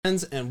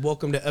And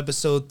welcome to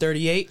episode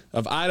 38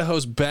 of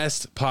Idaho's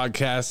best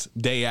podcast,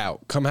 Day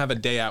Out. Come have a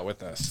day out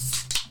with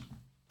us.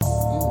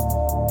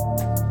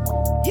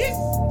 Yeah.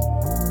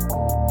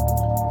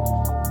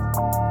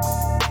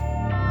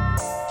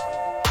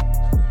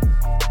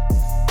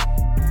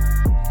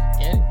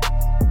 Get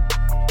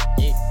it?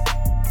 Yeah.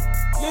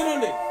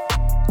 Literally.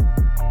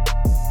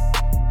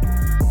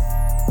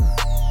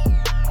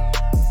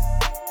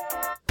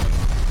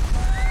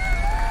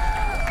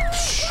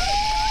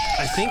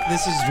 I think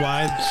this is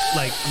why,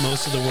 like,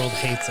 most of the world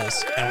hates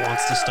us and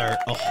wants to start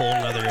a whole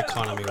nother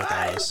economy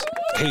without us.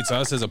 Hates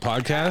us as a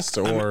podcast,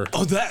 or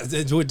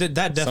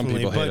That definitely.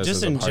 people hate But us just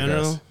as a in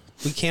general,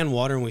 podcast. we can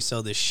water and we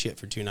sell this shit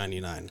for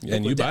 $2.99.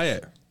 and you buy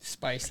it.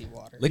 Spicy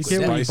water. Liquid Get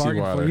what death. you Spicy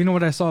bargained water. for. You know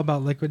what I saw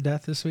about liquid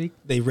death this week?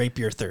 They rape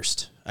your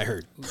thirst. I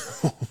heard.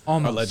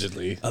 Almost.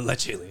 Allegedly.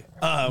 Allegedly.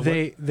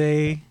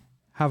 They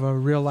have a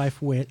real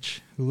life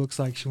witch who looks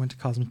like she went to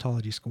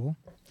cosmetology school.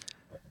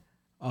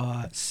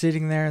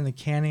 Sitting there in the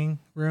canning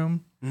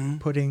room,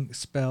 putting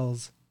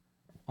spells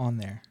on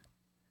there.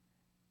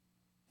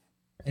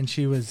 And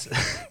she was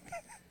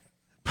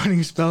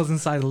putting spells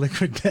inside of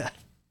liquid death.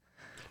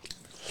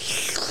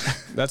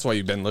 That's why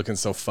you've been looking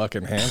so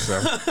fucking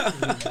handsome.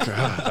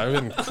 God, I've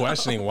been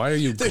questioning, why are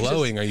you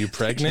glowing? Are you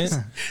pregnant?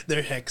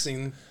 They're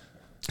hexing.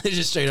 They're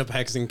just straight up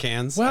hexing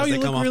cans. Wow, as you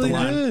they come look off really the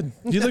line. good.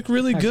 You look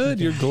really good.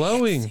 You're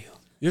glowing.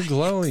 You're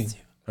glowing.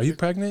 Are you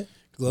pregnant?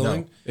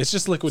 Glowing? No. It's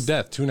just liquid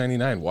death.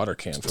 $2.99 water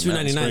can from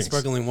Mountain $2.99 Springs.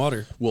 sparkling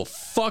water. Will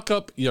fuck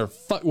up your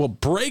will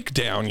break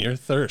down your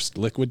thirst.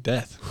 Liquid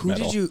death. Who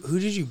did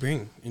you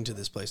bring into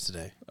this place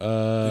today? Who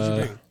did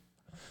you bring?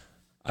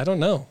 I don't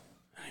know.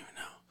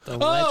 The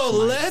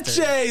Oh, Lechmeister.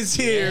 Leche's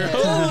here.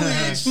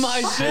 Holy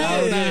my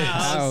shit.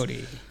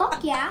 Howdy.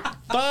 Fuck yeah.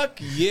 Fuck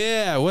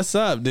yeah. What's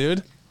up,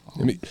 dude?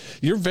 I mean,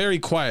 you're very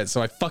quiet,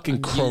 so I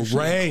fucking usually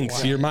cranked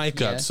quiet. your mic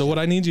up. Yes. So what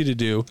I need you to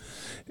do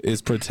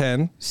is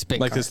pretend Spit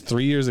like card. this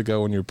 3 years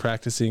ago when you're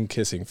practicing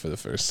kissing for the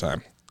first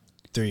time.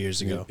 3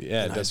 years ago.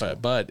 Yeah, in high that's school.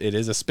 but it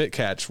is a spit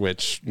catch,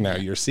 which now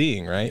you're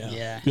seeing, right?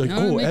 Yeah. You're like,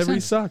 No, it oh, makes every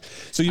sense. sock.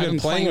 So you've I've been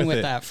playing with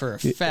it. that for a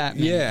fat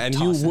minute. Yeah, and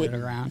you tossing would it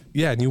around.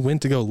 Yeah, and you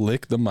went to go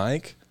lick the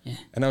mic. Yeah.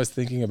 And I was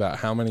thinking about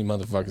how many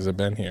motherfuckers have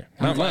been here.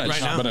 Not much,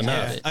 Right now, but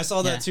enough. yeah. I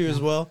saw that Yeah. too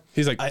as well.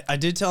 He's like, I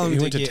did tell him he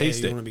to went to get,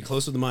 taste you it. want to be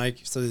close to the mic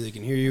so that they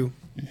can hear you.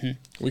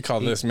 We call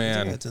this He took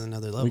man. that to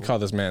another level. We call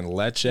this man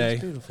Leche,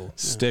 beautiful.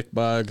 Stick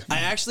Bug. I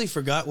actually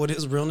forgot what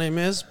his real name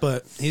is,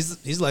 but he's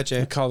We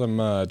Leche. call him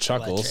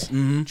Chuckles.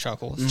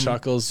 Chuckles.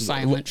 Chuckles.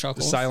 Silent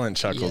Chuckles. Silent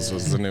Chuckles Yeah.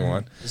 was the new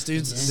one. This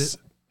dude's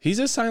He's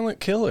a silent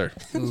killer.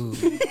 Ooh,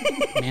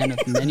 man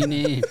of many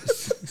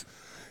names.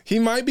 He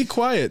might be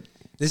quiet.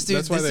 this dude.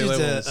 That's why this they dude's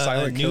label him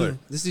silent killer.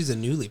 This dude's a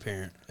newly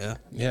parent. Yeah.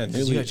 Yeah, 'Cause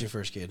newly. You got your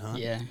first kid, huh?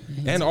 Yeah.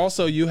 And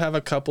also, you have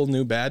a couple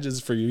new badges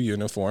for your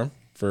uniform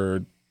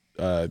for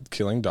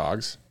killing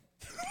dogs.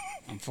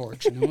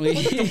 Unfortunately.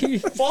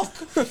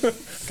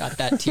 Got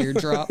that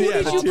teardrop.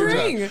 Yeah, What did you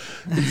bring?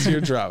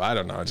 Teardrop. I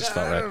don't know. I just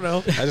felt right. I don't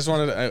know. I just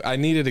wanted. I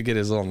needed to get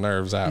his little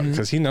nerves out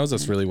because he knows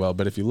us really well.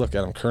 But if you look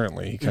at him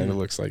currently, he kind of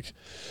looks like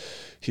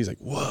he's like,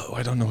 whoa,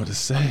 I don't know what to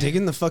say.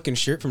 Digging the fucking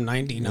shirt from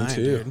 '99, Me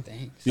too. dude.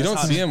 Thanks. You don't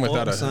That's see hot him as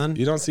without fuck, a son.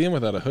 You don't see him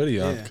without a hoodie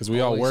on Yeah. because we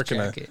all Always work in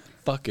a jacket.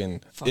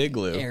 fucking Fucking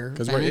igloo air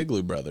because we're vent.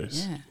 igloo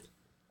brothers,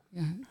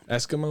 Yeah.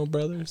 Eskimo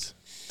brothers,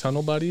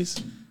 tunnel buddies.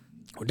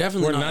 We're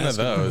definitely We're not none of Eskimo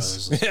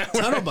those. brothers. Yeah,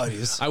 we're- Tunnel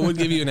buddies. I would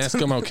give you an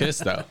Eskimo kiss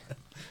though.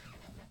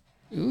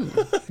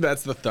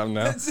 That's the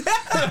thumbnail.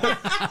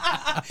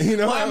 You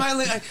know, Why am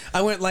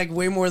I went like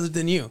way more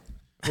than you.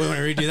 Wait, want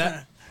to redo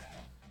that?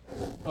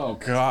 oh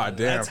god,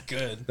 damn, That's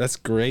good. That's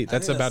great.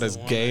 That's think about that's as the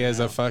one gay right as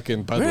a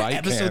fucking Bud We're at Light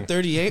episode can.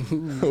 38.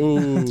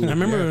 Ooh, I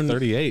remember when-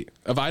 38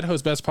 of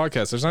Idaho's best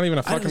podcast. There's not even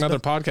a fucking Idaho's other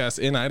podcast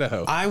in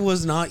Idaho. I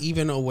was not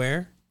even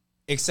aware,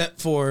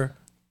 except for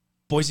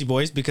Boise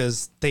Boys,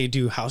 because they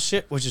do house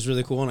shit, which is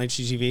really cool on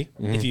HGTV.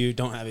 If you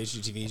don't have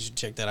HGTV, you should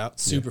check that out.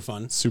 Super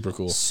fun. Super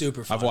cool.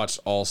 Super fun. I've watched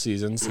all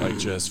seasons, like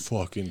just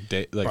fucking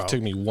day. Like Bro. it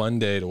took me one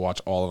day to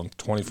watch all of them,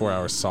 24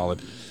 hours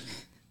solid.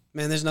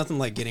 Man, there's nothing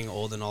like getting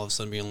old and all of a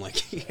sudden being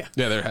like, yeah,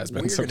 Yeah, there has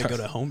been. we're going to sometimes. go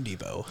to Home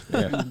Depot.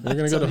 Yeah, we're gonna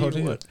go to Tell you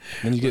Home what. Depot.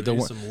 Then you get the Order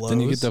one, some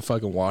then you Lowe's. get the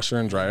fucking washer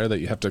and dryer that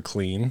you have to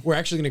clean. We're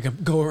actually going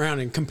to go around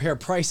and compare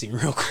pricing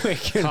real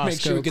quick and make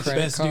sure we Costco get the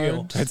credit best card.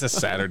 deal. It's a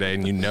Saturday,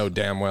 and you know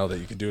damn well that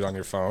you could do it on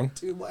your phone.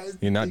 Dude, why is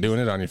You're not doing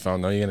it on your phone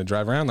though. You're gonna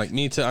drive around like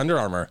me to Under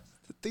Armour.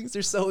 things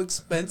are so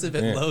expensive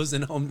at Yeah. Lowe's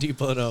and Home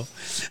Depot though?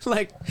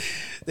 Like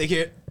they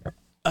get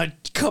a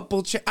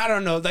couple I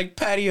don't know, like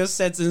patio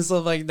sets and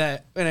stuff like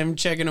that, and I'm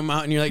checking them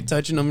out and you're like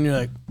touching them and you're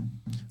like,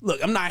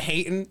 look, I'm not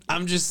hating,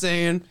 I'm just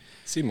saying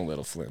Seem a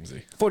little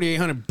flimsy.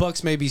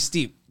 $4,800 may be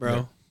steep, bro.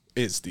 Yeah.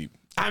 It's deep.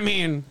 I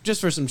mean, just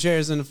for some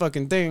chairs and a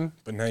fucking thing.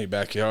 But now your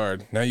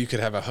backyard. Now you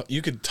could have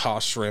you could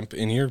toss shrimp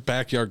in your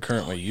backyard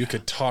currently. You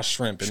could toss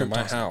shrimp into Shrimp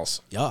my tossing.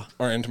 house. Yeah.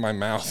 Or into my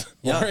mouth.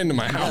 Yeah. Or into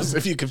my house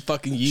if you could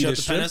fucking eat Shut a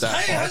the shrimp penis.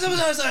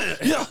 that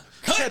far. Yeah.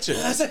 Catch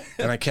it.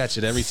 And I catch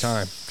it every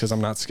time because I'm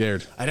not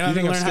scared. I Do don't you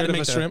think I'm learn how scared to of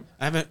make a the shrimp?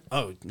 I haven't.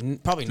 Oh,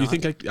 probably Do not. you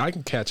think I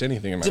can catch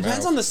anything in my Depends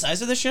mouth? on the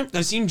size of the shrimp.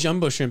 I've seen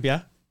jumbo shrimp,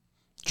 yeah.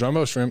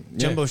 Jumbo shrimp. Yeah.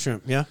 Jumbo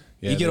shrimp, yeah.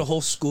 Yeah, You get they- a whole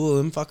school of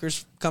them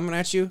fuckers coming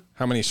at you.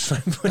 How many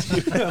shrimp would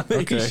you How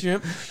many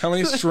shrimp? How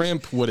many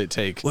shrimp would it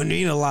take? Well, you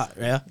need a lot,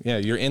 yeah. Yeah,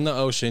 you're in the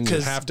ocean. You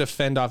 'Cause- have to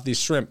fend off these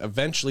shrimp.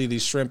 Eventually,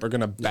 these shrimp are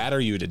going to batter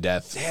you to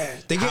death.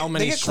 Yeah, How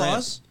many they get shrimp?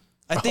 claws.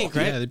 I think,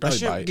 right? yeah, they A probably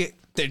shrimp bite.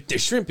 they're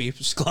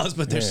shrimpy claws,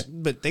 but Yeah.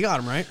 but they got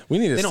them right. We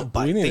need to. They don't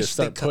bite. We need They- to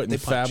start they cut- putting they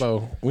punch.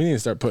 Fabo. We need to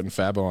start putting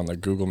Fabo on the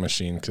Google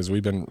machine because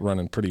we've been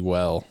running pretty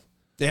well.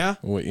 Yeah.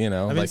 You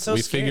know, been like so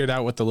we scared. figured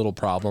out what the little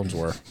problems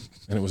were,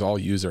 and it was all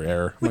user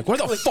error. I'm like, why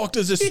the fuck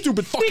does this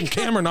stupid fucking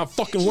camera not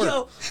fucking work?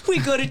 Yo, we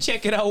go to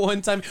check it out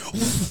one time,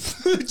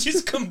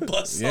 just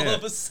combusts all Yeah.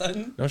 of a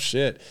sudden. No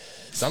shit.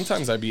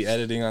 Sometimes I'd be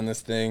editing on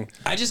this thing.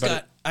 I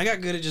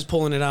got good at just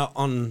pulling it out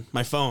on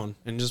my phone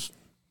and just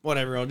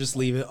whatever. I'll just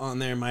leave it on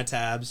there in my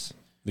tabs.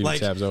 Leave your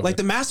tabs open. Like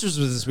the Masters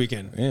was this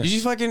weekend. Yeah.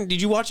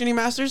 Did you watch any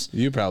Masters?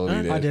 You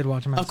probably did. I did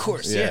watch him. Of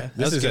course, yeah. Yeah, That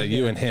this was is a good.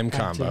 you and him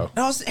Had combo. to.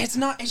 No, it's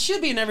not. It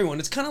should be in everyone.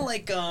 It's kind of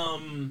like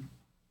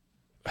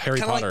Harry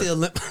kind of Potter.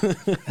 like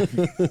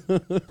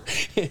the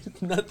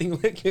nothing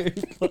like Harry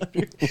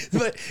Potter,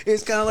 but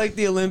it's kind of like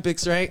the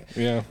Olympics, right?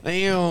 Yeah. And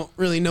you don't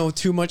really know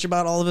too much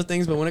about all of the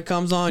things, but when it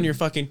comes on, you're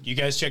fucking. You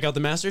guys check out the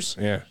Masters?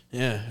 Yeah.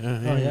 Yeah.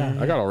 Oh yeah.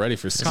 I got all ready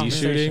for ski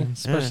Conversation, shooting.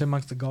 especially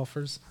amongst the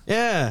golfers.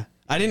 Yeah.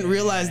 I didn't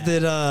realize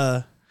that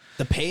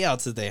the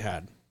payouts that they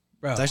had.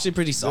 Bro, It's actually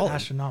pretty solid.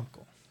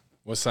 astronomical.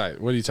 What side?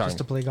 What are you talking Just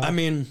to about? play golf. I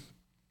mean,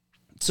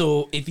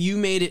 so if you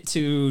made it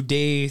to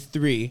day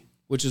 3,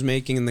 which is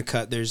making the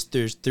cut, there's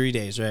 3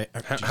 days, right?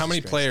 How many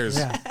Jesus Christ. players?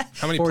 Yeah.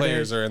 How many 4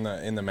 players days. are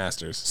in the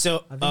Masters?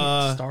 So I think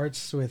it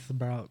starts with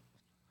about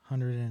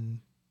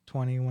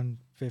 120,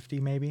 150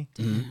 maybe,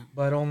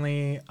 but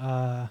only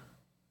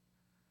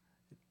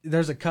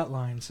there's a cut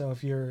line. So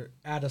if you're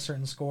at a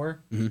certain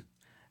score,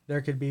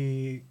 there could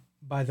be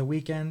by the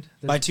weekend.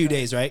 by 2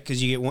 days, right?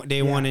 Because you get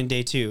day 1 and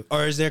day 2,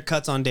 or is there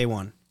cuts on day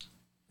 1?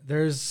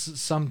 There's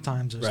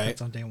sometimes there's Right.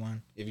 cuts on day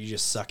 1. If you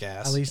just suck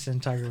ass. At least in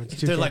Tiger Woods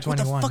They're like, what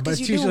the 2K21, fuck but is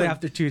it's he usually doing?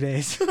 after 2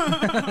 days.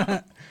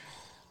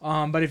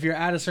 But if you're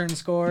at a certain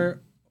score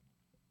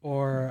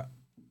or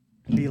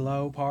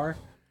below par,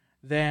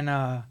 then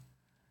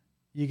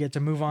you get to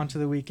move on to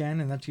the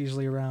weekend, and that's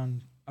usually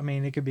around. I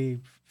mean, it could be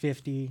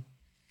 50,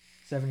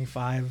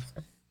 75.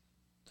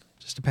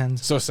 Just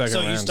depends. So second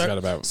So you round's start. got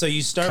about. So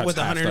you start cuts with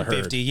half the herd.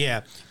 150.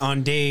 Yeah.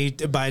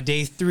 By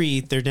day 3,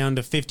 they're down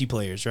to 50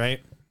 players,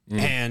 right?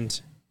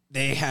 And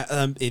they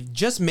have if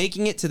just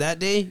making it to that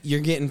day, you're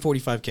getting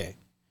 45K.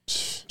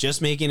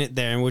 Just making it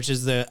there, which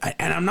is and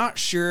I'm not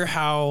sure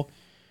how.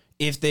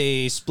 If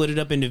they split it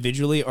up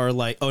individually or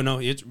like, oh no,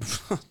 it's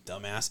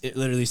dumbass. It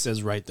literally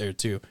says right there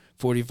too,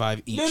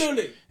 45 each.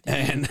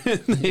 And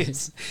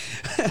it's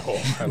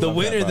I the love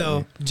winner that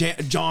though,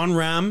 button. John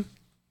Ram,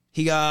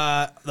 he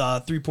got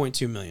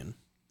 3.2 million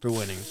for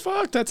winning.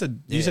 Fuck, that's a.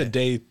 You Yeah. said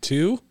day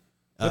 2.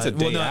 That's a well,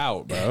 day no,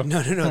 out, bro.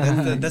 No,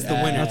 that's the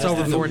winner. That's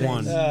over the 4 days.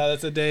 one.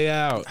 That's a day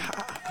out.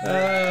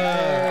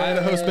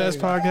 Idaho's best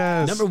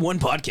podcast. Number 1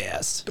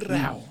 podcast.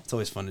 It's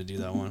always fun to do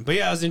that one. But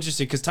yeah, I was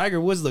interested because Tiger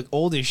Woods looked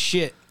old as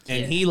shit,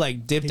 and he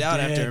like dipped He out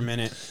did. after a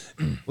minute.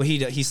 Well,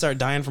 he started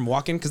dying from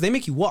walking because they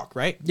make you walk,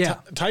 right? Yeah.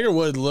 Tiger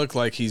Woods looked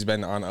like he's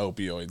been on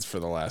opioids for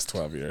the last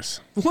 12 years.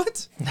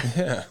 What?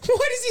 Yeah.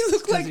 Why does he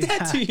look like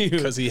that to you?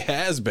 Because he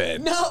has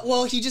been. No,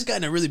 well, he just got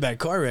in a really bad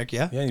car wreck,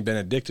 yeah? Yeah, he's been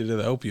addicted to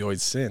the opioids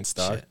since,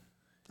 dog. Shit.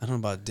 I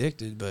don't know about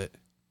addicted, but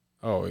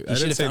Oh, I should've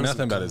didn't say found nothing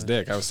some about his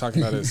dick. I was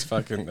talking about his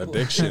fucking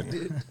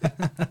addiction.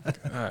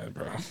 God,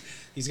 bro.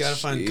 he's got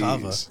to find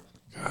kava. Jeez.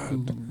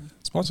 God.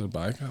 Sponsored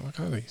by what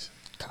are these?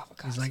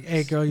 He's like,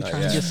 "Hey, girl, you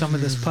trying yet. to get some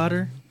of this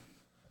putter?"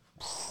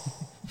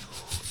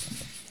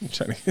 I'm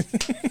trying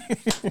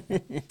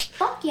to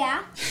Fuck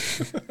yeah.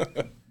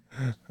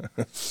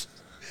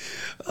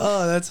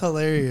 Oh, that's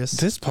hilarious.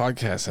 This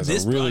podcast has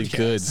This a really podcast.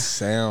 good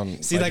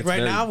sound. See, like it's right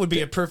very now would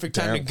be a perfect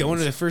time to damp go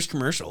into things. the first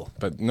commercial.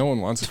 But no one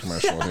wants a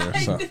commercial here,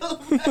 so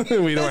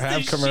we don't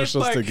have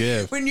commercials to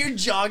give. When you're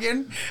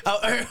jogging,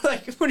 or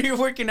like when you're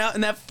working out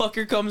and that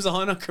fucker comes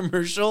on a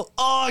commercial,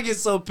 oh, I get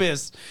so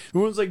pissed.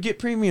 Everyone's like, get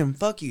premium.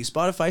 Fuck you.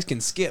 Spotify can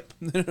skip.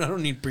 I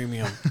don't need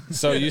premium.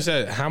 So you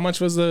said how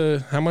much was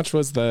the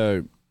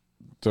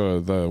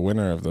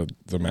winner of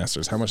the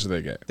Masters? How much did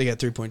they get? They got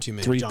 3.2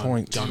 million.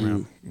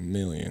 3.2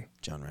 million.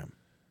 John Ram.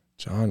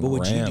 John What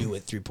would Ram. you do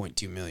with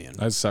 3.2 million?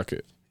 I'd suck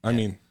it. I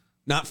mean,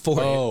 Not for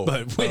Oh, it,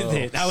 but with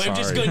it. I'm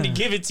just sorry. going to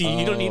give it to you.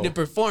 You don't need to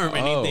perform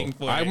anything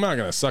for I'm it. not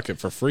gonna suck it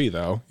for free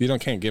though.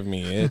 Can't give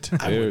me it.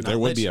 I would not there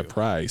would let be you. a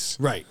price.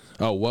 Right.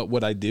 Oh, what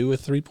would I do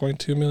with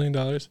 $3.2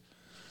 million?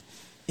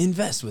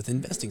 Invest with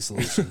investing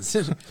solutions.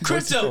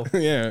 Crypto.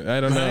 Yeah, I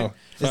don't know.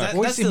 Is that-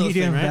 Voice that's the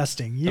media thing, right?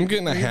 investing. I'm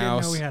getting a we didn't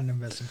house. know we had an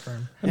investing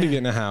firm. I'd be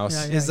getting a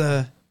house. Yeah, Is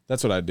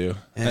That's what I'd do.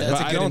 that's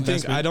But a I good don't think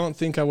investment. I don't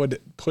think I would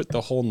put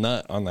the whole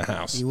nut on the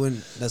house. you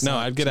wouldn't. That's No,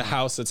 not- I'd get a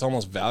house that's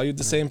almost valued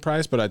the same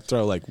price, but I'd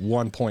throw like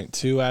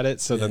 1.2 at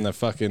it, so then the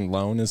fucking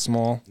loan is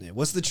small. Yeah,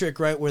 what's the trick,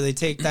 right? Where they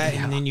take that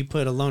and then you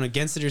put a loan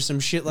against it or some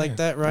shit like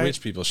that, right?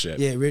 Rich people shit.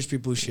 Yeah, rich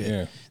people shit.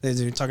 Yeah.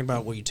 They're talking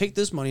about, well, you take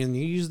this money and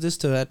you use this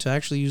to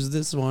actually use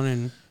this one,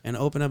 and and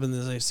open up and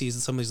then I see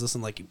somebody's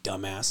listening like, you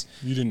dumbass.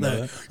 You didn't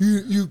know that?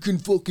 You can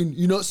fucking,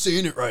 you're not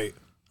saying it right.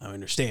 I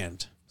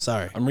understand.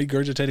 Sorry. I'm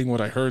regurgitating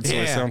what I heard so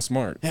I sound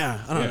smart.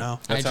 Yeah, I don't know.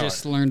 I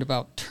just learned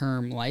about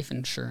term life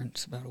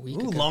insurance about a week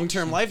ago.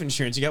 Long-term life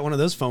insurance. You got one of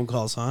those phone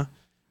calls, huh?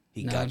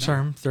 He got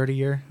Term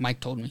 30-year. Mike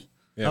told me.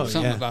 Yeah,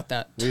 Something about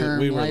that term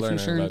we were life learning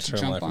insurance, about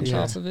term jump life on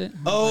insurance. top of it.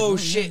 Oh,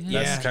 shit.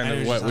 Yeah. That's kind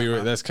of what we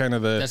were. That's kind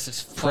of the That's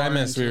as far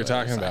premise we were into it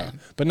talking as I about. am.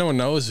 But no one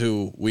knows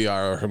who we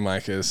are or who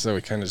Mike is, so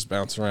we kind of just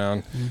bounce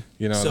around.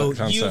 You know, So that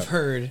concept. you've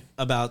heard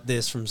about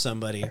this from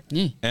somebody.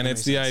 Yeah. and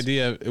it's the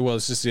idea. Well,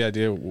 it's just the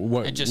idea.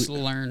 What I just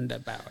learned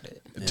about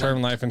it.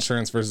 term life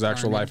insurance versus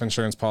actual life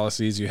insurance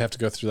policies. You have to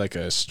go through like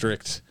a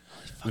strict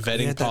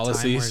vetting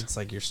policies. It's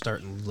like you're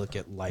starting to look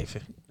at life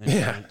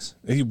Yeah. insurance.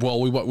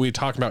 Well, we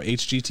talking about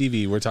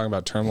HGTV. We're talking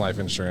about term life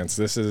insurance.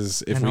 This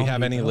is if And we Home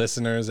have any Depot.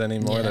 listeners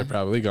anymore, Yeah. they're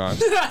probably gone.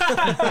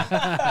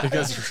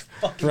 Because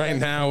right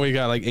now we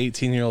got like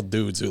 18-year-old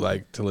dudes who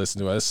like to listen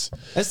to us.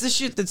 That's the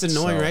shit that's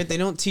annoying, So- right? They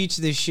don't teach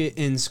this shit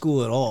in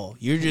school at all.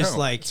 You're just No,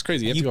 like, it's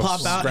crazy. You have You to go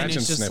pop out scratch and it's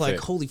and just sniff like, it.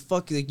 holy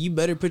fuck! Like you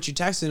better put your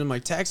taxes into my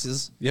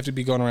taxes. You have to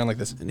be going around like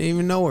this. I didn't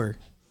even know her.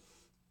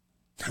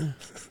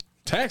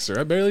 Tax her.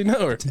 I barely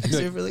know her. I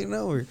didn't really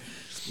know her.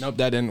 Nope,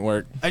 that didn't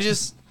work. I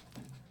just.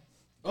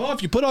 Oh,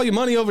 if you put all your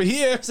money over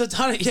here, It's a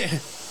ton of yeah.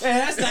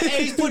 That's not.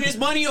 Hey, he's putting his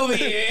money over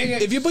here.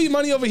 if you put your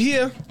money over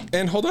here,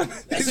 and hold on,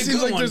 it a seems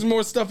good like one. there's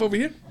more stuff over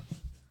here.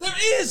 There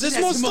is. There's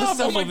more stuff.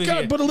 Oh my over god,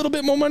 here. put a little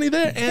bit more money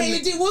there, and Hey,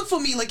 it didn't work for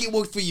me like it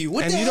worked for you.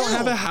 What and the you hell? don't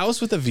have a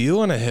house with a view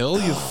on a hill,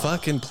 you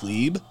fucking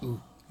plebe.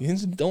 You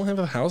don't have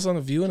a house on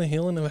a view on a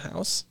hill and a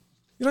house.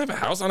 You don't have a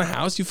house on a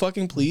house, you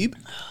fucking plebe.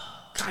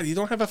 God, you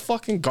don't have a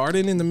fucking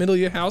garden in the middle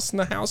of your house in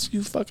the house,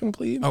 you fucking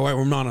plebe. All right,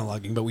 we're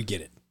monologuing, but we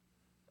get it.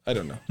 I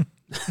don't know.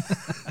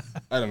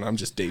 I don't know. I'm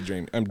just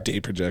daydreaming. I'm day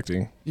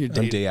projecting. You're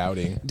I'm day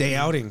outing. Day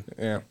outing.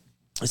 Yeah.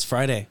 It's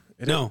Friday.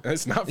 No,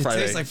 It's not Friday.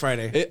 It tastes like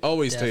Friday. It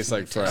always tastes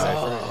like Friday.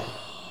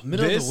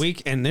 Middle of this- the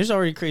week, and there's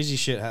already crazy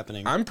shit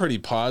happening. I'm pretty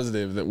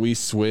positive that we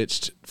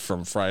switched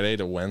from Friday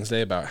to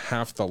Wednesday about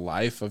half the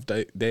life of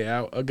day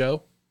out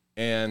ago,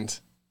 and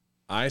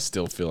I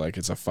still feel like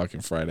it's a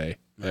fucking Friday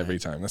every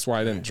time. That's why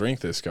I didn't drink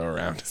this go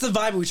around. It's the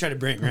vibe we try to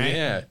bring, right?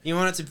 Yeah. You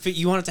want it to fit.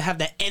 You want it to have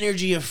the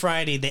energy of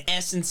Friday, the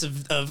essence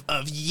of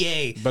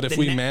yay. But if The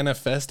we ne-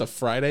 manifest a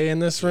Friday in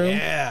this room,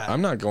 Yeah.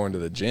 I'm not going to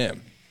the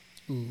gym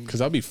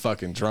because I'll be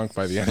fucking drunk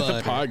by the end of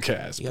the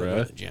podcast, you gotta go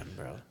bro. to the gym,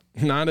 bro.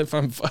 Not if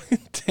I'm fucking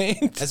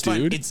tanked, That's dude.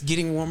 fine. It's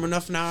getting warm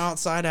enough now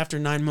outside after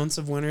 9 months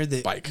of winter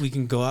that Bike. we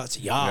can go out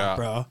to Yeah,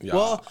 bro. yeah.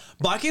 Well,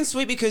 biking's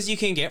sweet because you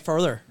can get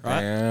further,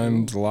 right?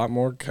 And a lot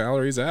more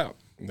calories out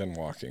than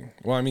walking.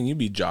 Well, I mean, you'd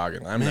be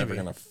jogging. I'm never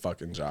gonna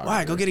fucking jog.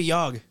 Why? Go get a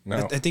yog.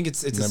 No. I think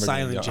it's a Never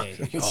silent gonna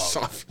J. jog.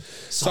 Yog.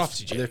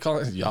 Soft J. They call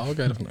it yog.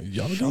 I don't know.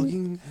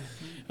 Yogging?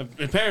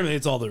 Apparently,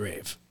 it's all the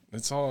rave.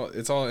 It's all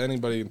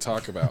anybody can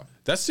talk about.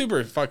 That's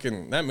super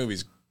fucking. That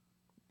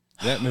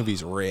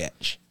movie's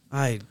rich.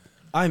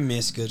 I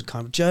miss good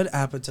comedy. Judd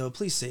Apatow,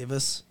 please save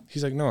us.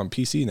 He's like, no, I'm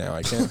PC now.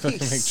 I can't fucking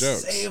make Please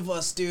jokes. save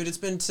us, dude. It's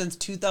been since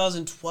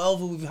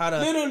 2012 we've had a.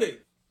 Literally.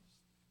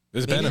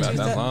 It's been Maybe about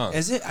that 2000 long.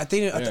 Is it? I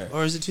think, Yeah.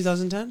 or is it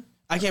 2010?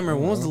 I can't remember.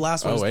 When was the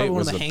last one? Oh, It was probably it one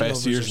was of the the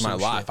best Hangovers years or of my some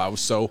life. shit. I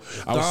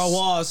was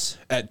was.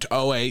 at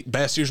 08,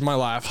 best years of my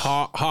life.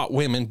 Hot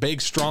women,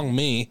 big, strong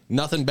me.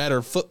 Nothing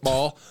better.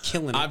 Football.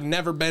 Killing it. I've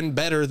never been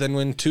better than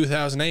when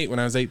 2008 when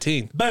I was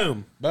 18.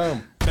 Boom.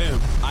 Boom.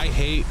 Boom. I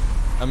hate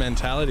a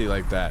mentality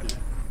like that.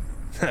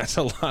 That's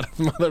a lot of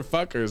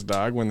motherfuckers,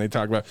 dog, when they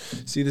talk about,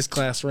 see this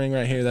class ring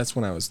right here? That's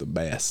when I was the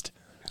best.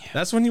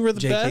 That's when you were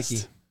the Jay best.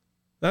 Hickey.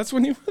 That's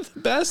when you were the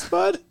best,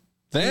 bud.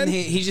 Then And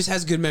he just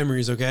has good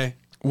memories, okay?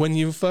 when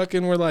you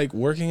fucking were like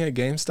working at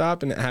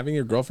GameStop and having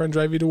your girlfriend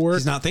drive you to work.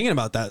 He's not thinking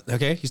about that,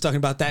 okay? He's talking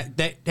about that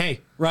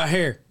hey, right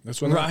here.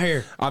 That's when right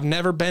here. I've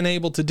never been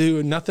able to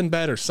do nothing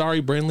better.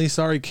 Sorry, Brindley.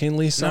 Sorry,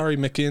 Kinley. Sorry,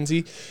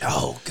 McKenzie.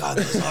 Oh God,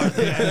 those are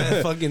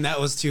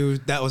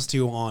that was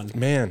too on.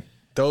 Man,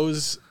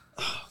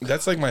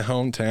 that's like my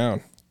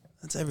hometown.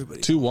 That's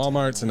everybody. 2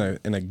 Walmarts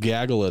and a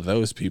gaggle of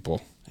those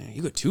people. Yeah,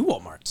 you got 2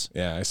 Walmarts.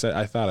 Yeah,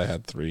 I thought I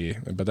had 3,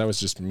 but that was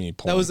just me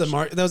pulling. That was the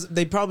market.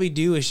 They probably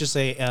do. It's just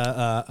a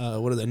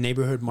what are the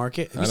neighborhood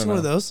market? Have you seen one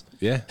of those?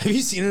 Yeah. Have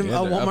you seen a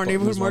Walmart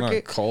neighborhood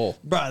market? Cole.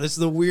 Bro, this is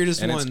the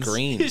weirdest And ones. it's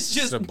green. It's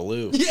just a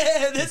blue.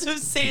 Yeah, that's what I'm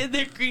saying.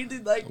 They're green. They're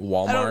like I don't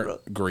know.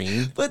 Walmart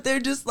green. But they're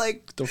just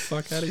like The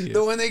fuck out of here.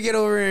 the when they get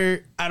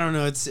over. I don't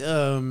know. It's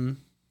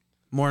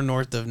more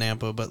north of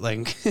Nampa, but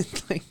like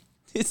like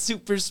it's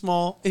super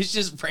small. It's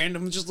just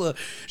random. Just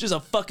a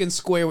fucking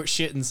square with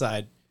shit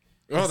inside.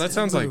 Oh, that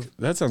sounds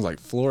like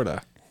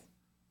Florida.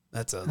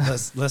 That's a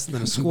less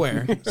than a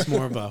square. It's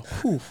more of a.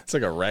 Whew. It's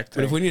like a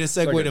rectangle. But if we need a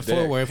segue like a to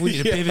Florida, dick. if we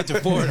need to pivot to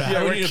Florida,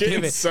 Yeah, we we're need to getting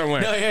pivot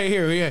somewhere. No, yeah,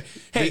 here.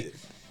 Hey,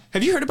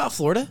 have you heard about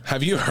Florida?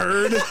 Have you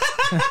heard? In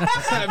What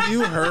have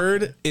you-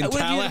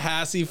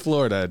 Tallahassee,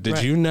 Florida? Did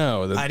Right. you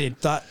know that I did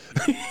thought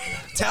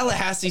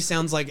Tallahassee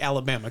sounds like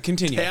Alabama.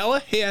 Continue.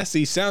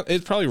 Tallahassee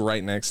it's probably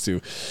right next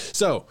to.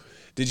 So,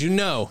 did you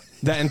know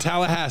that in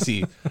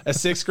Tallahassee, a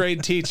 6th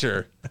grade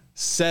teacher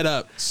set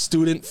up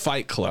Student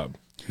Fight Club?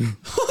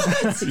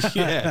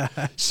 Yeah.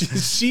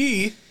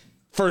 She,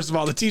 first of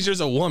all, the teacher's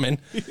a woman.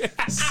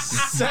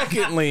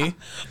 Secondly,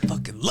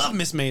 Fucking love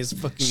Miss May's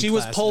fucking she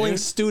was class, pulling dude.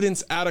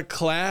 students out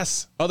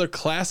of other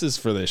classes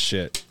for this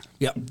shit.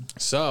 Yep.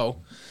 So,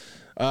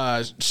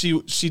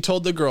 she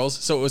told the girls.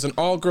 So it was an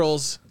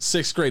all-girls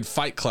 6th grade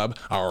fight club.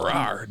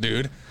 Arrgh,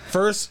 dude.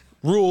 First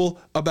rule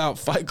about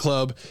fight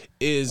club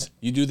is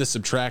you do the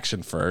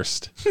subtraction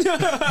first. You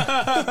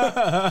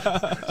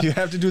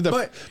have to do the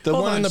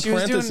hold one on, in the she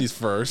was parentheses doing-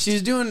 first. She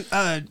was doing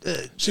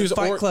She was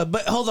fight club,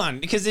 but hold on,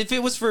 because if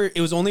it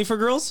was only for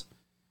girls.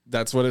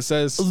 That's what it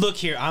says. Look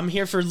here, I'm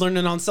here for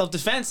learning on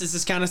self-defense.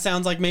 This kind of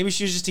sounds like maybe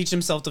she was just teaching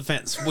them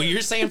self-defense. Well,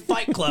 you're saying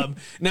fight club.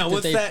 Now,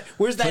 what's they that?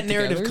 Where's that put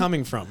narrative together?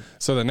 coming from?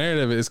 So the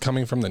narrative is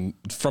coming from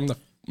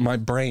my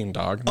brain,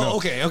 dog. No, Oh,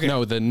 okay.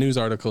 No, the news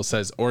article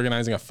says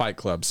organizing a fight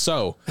club.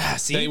 So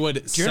See, they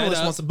would set journalist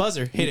up, wants a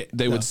buzzer. Hit it.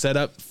 They would set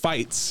up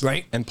fights,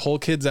 Right. and pull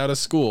kids out of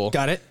school.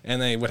 Got it.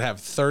 And they would have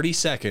 30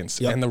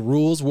 seconds, Yep. and the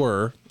rules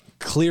were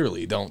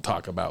clearly don't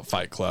talk about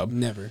fight club,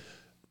 Never.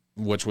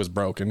 which was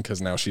broken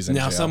because now she's in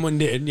Now jail. someone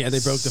did. Yeah, they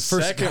broke the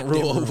first Second goddamn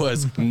rule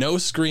was no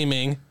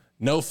screaming,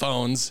 no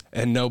phones,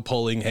 and no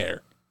pulling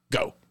hair.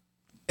 Go.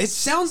 It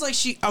sounds like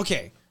she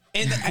okay.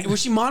 And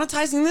was she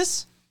monetizing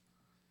this?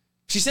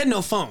 She said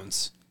no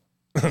phones.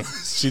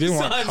 She didn't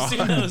So want I'm caught.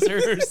 assuming that was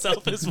her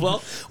herself as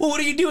well. Well, what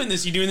are you doing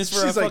this? You doing this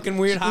for She's a like, fucking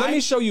weird high? Let me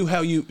show you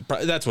how you.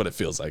 That's what it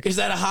feels like. Is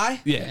that a high?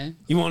 Yeah. Okay.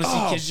 You want to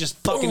see kids just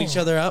fucking each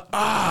other up?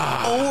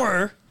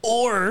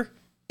 Or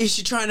is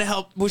she trying to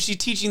help? Was she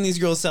teaching these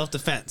girls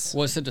self-defense?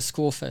 Was it a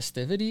school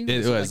festivity?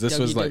 It was. This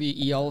was like-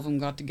 WWE. All of them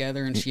got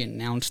together and she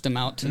announced them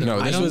out to the. No,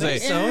 I this don't was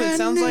think a. so. It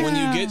sounds like When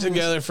you get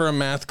together for a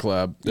math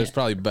club, there's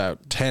probably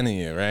about 10 of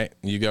you, right?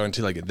 You go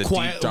into like the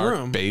Quiet deep dark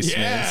room. basement,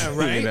 Yeah,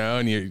 right. You know,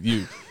 and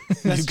you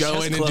That's go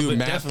chess in and club, do but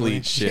mathlete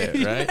definitely. shit,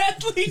 right?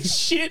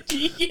 Mathlete shit.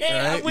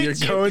 Yeah, Right? I'm with You're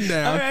you. going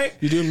down. All right.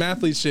 You do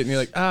mathlete shit, and you're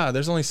like,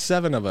 there's only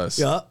 7 of us.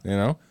 Yeah. You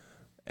know,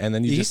 and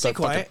then you You just stay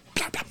start quiet.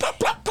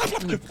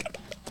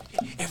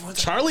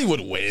 Charlie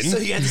would win. So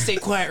you had to stay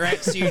quiet,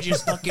 right? So you're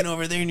just fucking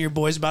over there, and your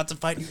boy's about to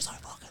fight, and you're just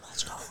like, "Fucking,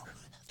 let's go."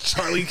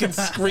 Charlie can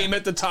scream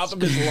at the top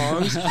of his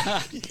lungs.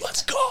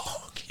 Let's go.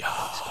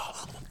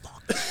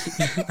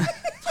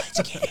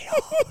 Let's get it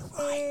on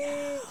right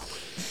now.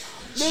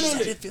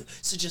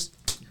 So just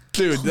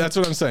Dude, that's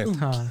what I'm saying.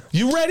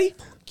 You ready?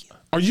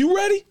 Are you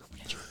ready?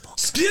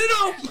 Let's get it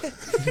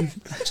on.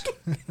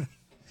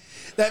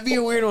 that'd be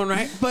a weird one,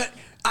 right? But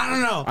I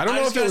don't know. I don't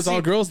know just if it gotta was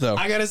all girls, though.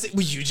 I gotta say,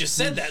 well, you just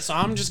said that, so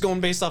I'm just going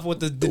based off what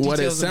the What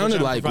it details of sounded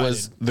John like provided.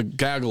 was the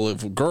gaggle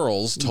of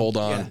girls told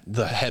on Yeah.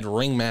 the head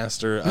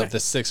ringmaster of the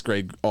 6th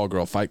grade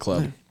all-girl fight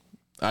club.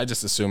 I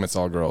just assume it's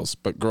all girls,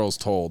 but girls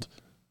told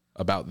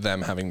about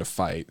them having to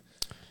fight.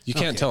 You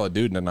can't tell a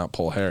dude to not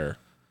pull hair.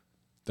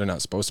 They're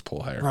not supposed to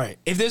pull hair. Right.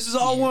 If this is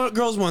all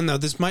girls one, though,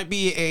 this might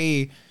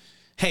be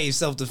a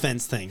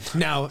self-defense thing.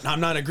 Now, I'm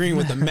not agreeing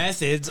with the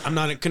methods. I'm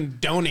not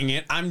condoning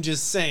it. I'm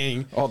just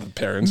saying All the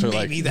parents are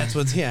maybe like, that's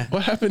what's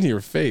what happened to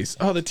your face?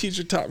 Oh, the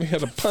teacher taught me how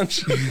to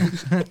punch.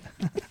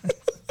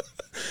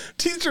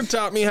 Teacher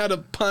taught me how to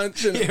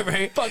punch and Yeah,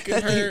 right.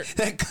 fucking hurt.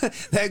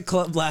 That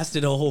club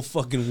lasted a whole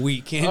fucking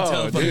week. Can't Oh,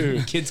 tell fucking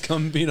dude. kids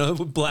come,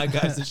 with black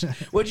guys and shit.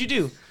 What'd you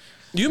do?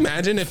 You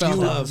imagine if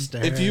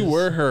downstairs. you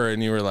were her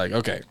and you were like,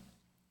 okay,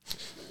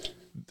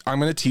 I'm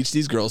going to teach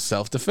these girls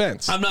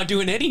self-defense. I'm not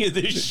doing any of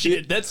this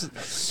shit.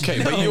 That's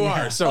Okay, but you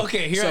are. So,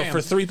 Okay, here I am. for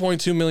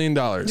 $3.2 million.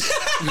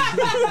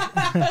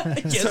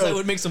 yes, I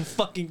would make some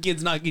fucking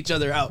kids knock each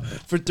other out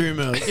for $3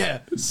 million. Yeah.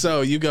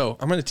 So you go,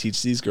 I'm going to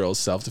teach these girls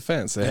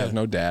self-defense. They have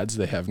no dads.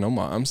 They have no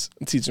moms.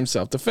 Teach them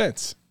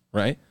self-defense,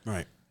 right?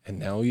 Right. And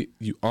now you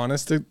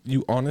honest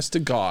to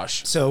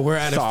gosh. So we're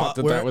at thought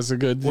that was a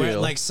good We're at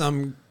deal. like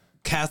some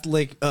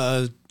Catholic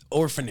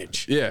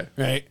orphanage. Yeah.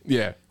 Right.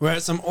 Yeah. We're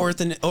at some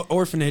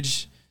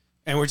orphanage,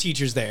 and we're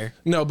teachers there.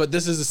 No, but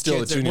this is still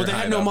Kids a are- junior well, they high.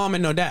 have no though. mom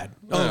and no dad.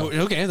 Oh,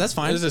 No. okay, that's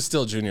fine. This is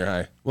still junior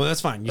high. Well,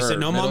 that's fine. You Or said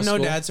no middle mom, no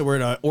school? dad, so we're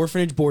at an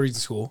orphanage boarding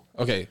school.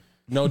 Okay.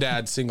 No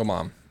dad, single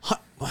mom.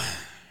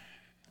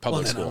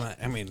 Public Well, school. then,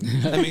 I mean,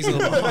 that makes it a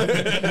little harder.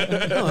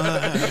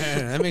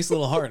 That makes it a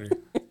little harder.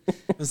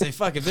 And say,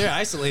 fuck, if they're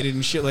isolated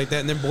and shit like that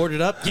and they're boarded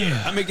up,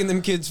 yeah, I'm making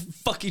them kids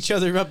fuck each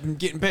other up and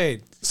getting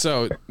paid.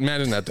 So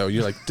imagine that though.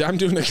 You're like, I'm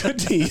doing a good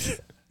deed.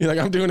 You're like,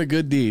 I'm doing a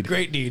good deed.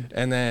 Great deed.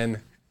 And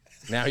then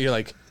now you're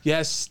like,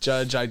 yes,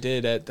 judge, I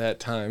did at that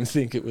time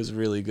think it was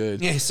really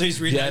good. Yeah, so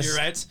he's reading out Yes. your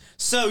rights.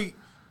 So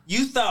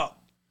you thought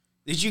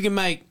that you can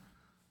make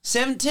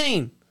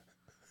 17,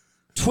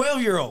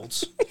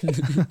 12-year-olds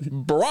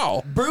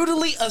Brawl.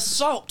 brutally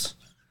assault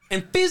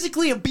and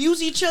physically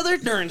abuse each other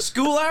during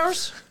school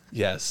hours?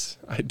 Yes,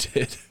 I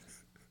did.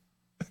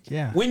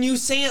 Yeah. When you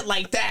say it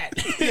like that.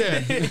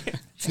 Yeah.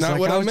 It's not Like,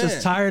 what I I was meant.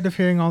 just tired of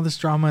hearing all this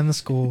drama in the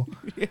school.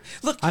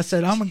 Look, I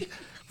said, I'm gonna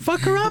fuck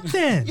her up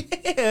then.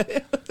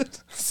 Here,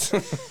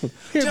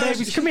 Judge,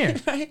 babies, come here.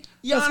 right?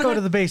 Your Let's Honor, go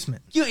to the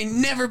basement. You ain't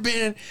never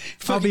been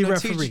fucking be no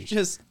referee. teacher,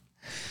 just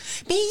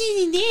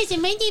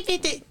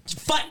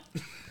fight.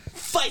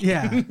 Fight.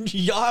 Yeah.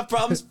 Y'all have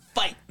problems?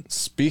 Fight.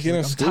 Speaking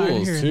of I'm tired of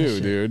schools hearing too, this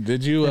shit. dude.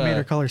 Did you They made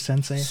her call her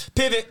sensei.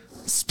 Pivot.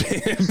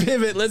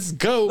 pivot? Let's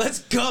go. Let's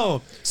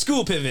go.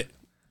 School pivot.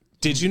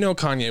 Did you know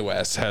Kanye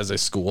West has a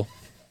school?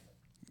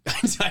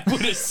 I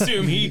would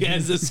assume he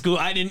has a school.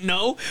 I didn't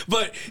know,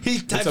 but he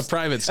types. It's a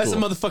private school. That's a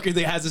motherfucker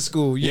that has a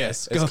school.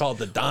 Yes. It's called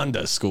the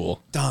Donda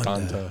School.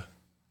 Donda.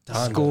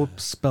 School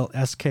spelled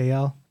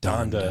SKL.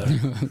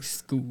 Donda.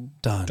 School.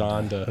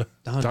 Donda.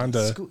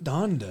 School.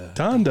 Donda.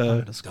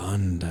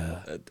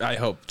 Donda. I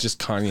hope just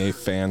Kanye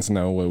fans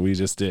know what we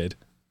just did.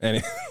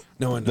 And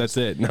No one knows. that's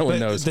it. No one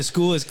knows. The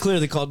school is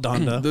clearly called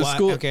Donda. The Why-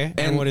 school. Okay.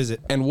 And what is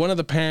it? And one of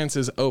the parents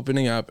is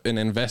opening up an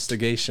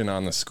investigation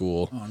on the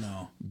school. Oh,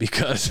 no.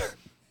 Because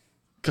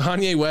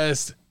Kanye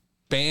West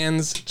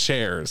bans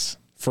chairs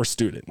for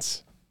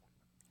students.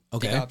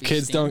 Okay.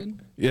 Kids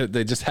don't. Yeah,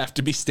 they just have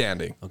to be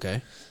standing.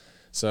 Okay.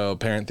 So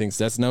parent thinks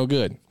that's no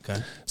good.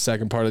 Okay.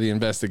 Second part of the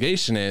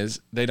investigation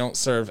is they don't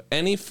serve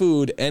any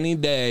food any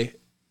day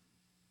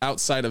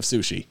outside of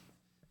sushi.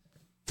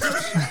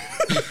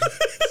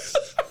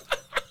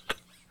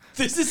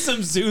 This is some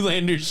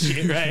Zoolander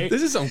shit, right?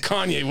 This is some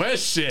Kanye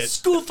West shit.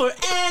 School for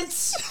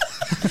ants.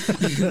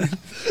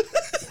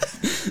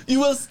 You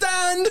will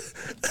stand.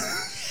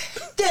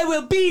 There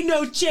will be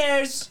no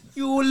chairs.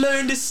 You will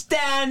learn to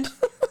stand.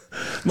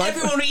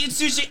 Everyone will eat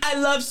sushi. I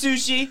love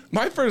sushi.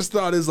 My first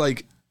thought is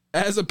like,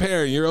 as a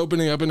parent, you're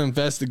opening up an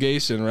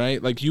investigation, right?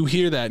 Like you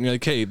hear that and you're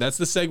like, hey, that's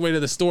the segue to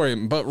the story.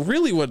 But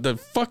really what the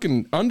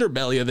fucking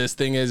underbelly of this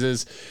thing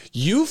is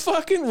you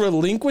fucking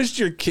relinquished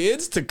your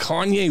kids to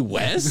Kanye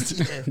West?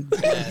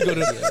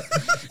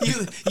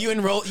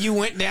 You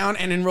went down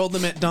and enrolled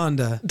them at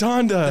Donda.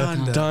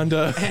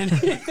 Donda.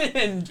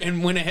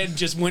 And went ahead and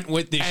just went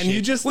with this And shit.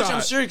 you just which I'm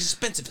thought- sure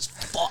expensive as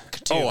fuck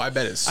too. Oh, I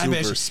bet it's super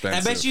expensive.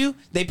 I bet you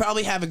they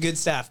probably have a good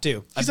staff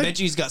too. I bet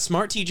you he's got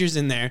smart teachers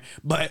in there,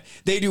 but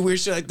they do weird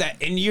shit like that.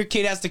 And your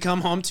kid has to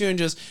come home to and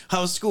just,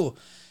 how's school?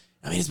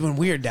 I mean, it's been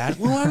weird, Dad.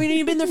 Well, I mean,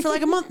 you've been there for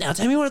like a month now.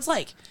 Tell me what it's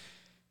like.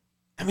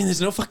 I mean, there's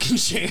no fucking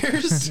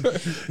chairs.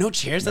 No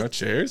chairs. No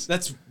chairs?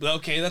 That's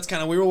okay. That's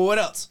kind of weird. Well, what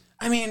else?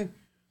 I mean,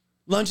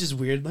 lunch is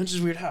weird. Lunch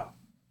is weird. How?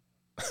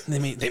 They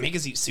make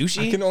us eat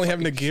sushi. I can only have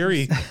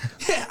nigiri.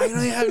 Yeah, I can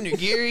only have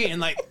nigiri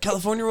and like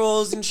California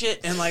rolls and shit.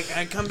 And like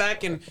I come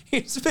back and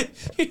you're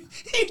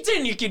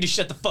telling your kid to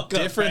shut the fuck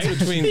up. Difference right?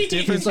 between-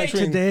 It's like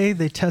today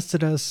they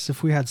tested us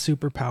if we had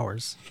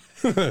superpowers.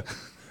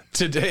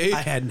 Today,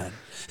 I had none.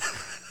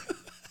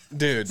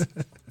 dude,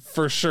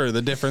 for sure,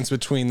 the difference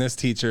between this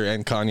teacher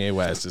and Kanye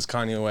West is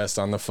Kanye West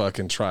on the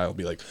fucking trial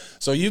be like,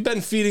 so you've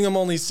been feeding him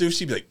only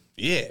sushi? Be like,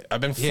 yeah,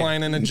 I've been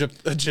flying in a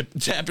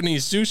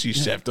Japanese sushi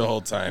chef the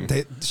whole time.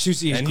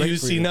 Sushi is and great you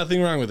for see you.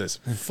 nothing wrong with this.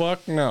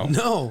 Fuck no.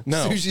 No,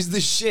 No. sushi's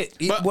the shit.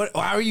 But-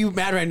 Why are you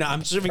mad right now?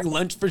 I'm serving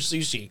lunch for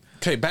sushi.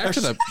 Okay, back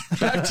to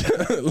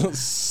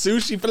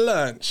sushi for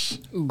lunch.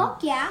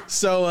 Fuck yeah.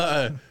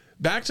 So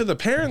back to the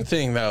parent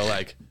thing though.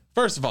 Like,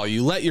 first of all,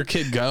 you let your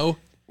kid go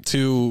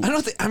to I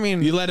don't think. I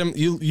mean, you let him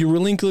you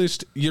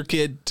relinquished your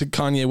kid to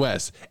Kanye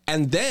West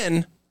and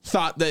then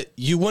thought that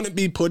you wouldn't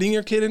be putting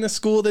your kid in a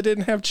school that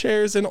didn't have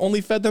chairs and only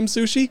fed them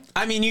sushi.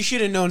 you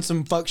should have known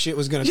some fuck shit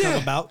was gonna Yeah.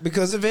 come about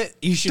because of it.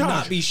 You should Dog.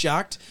 not be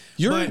shocked.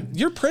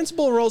 Your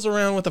principal rolls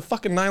around with a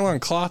fucking nylon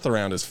cloth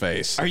around his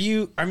face. Are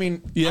you? I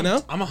mean, You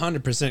know? I'm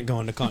 100%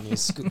 going to Kanye's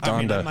school. I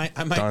Donda. might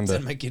Donda.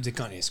 send my kid to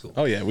Kanye's school.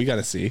 Oh yeah, we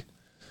gotta see.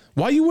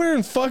 Why are you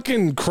wearing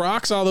fucking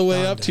Crocs all the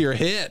way up to your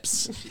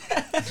hips?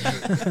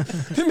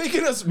 They're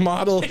making us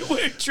model They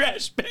wear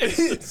trash bags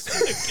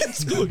in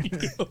school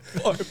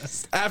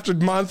uniforms. after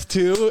month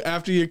 2,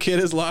 after your kid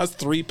has lost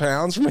 3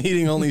 pounds from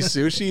eating only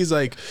sushi. He's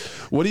like,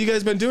 what have you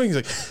guys been doing? He's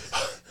like,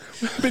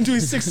 I've been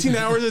doing 16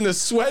 hours in the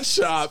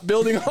sweatshop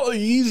building all the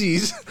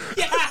Yeezys.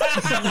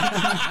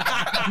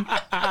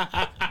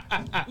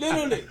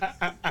 Literally,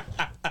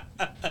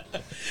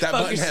 That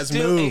button has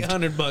still moved.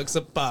 $800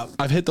 a pop.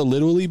 I've hit the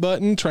literally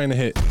button trying to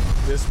hit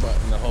this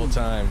button the whole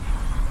time.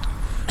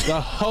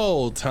 The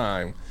whole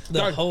time. The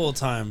Dog, whole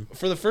time.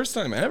 for the first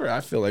time ever, I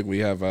feel like we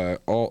have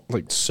all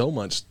like so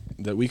much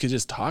that we could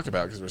just talk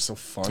about because we're so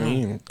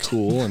funny and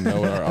cool and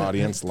know what our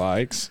audience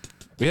likes.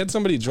 We had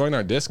somebody join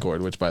our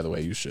Discord, which by the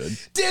way, you should.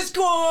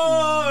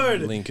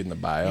 Discord. Link in the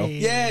bio.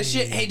 Yeah,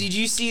 shit. Hey, did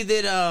you see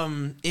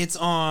that? It's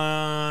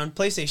on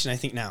PlayStation, I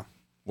think now.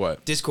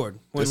 What? Discord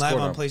went Discord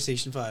live on on-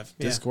 PlayStation 5.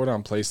 Yeah. Discord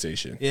on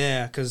PlayStation.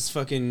 Yeah, because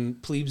fucking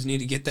plebes need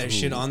to get that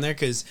shit on there.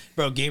 Because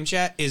bro, game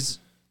chat is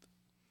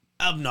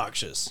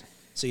obnoxious.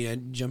 So yeah,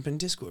 jump in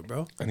Discord,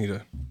 bro. I need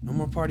a No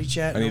more party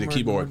chat. I need no a more,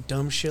 keyboard. no more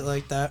dumb shit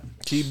like that.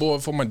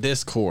 keyboard for my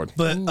Discord.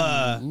 But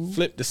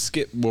Flip the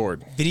skip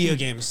board. video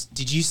games.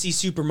 Did you see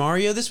Super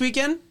Mario this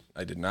weekend?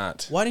 I did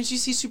not Why didn't you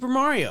see Super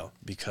Mario?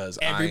 because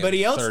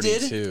Everybody I am else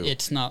did. 32.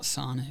 It's not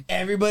Sonic.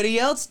 Everybody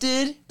else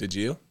did. Did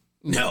you?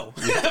 No.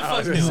 I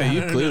was gonna say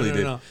you clearly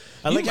did. I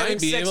You like might having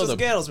be sex able with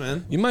to- girls,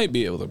 man. You might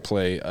be able to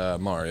play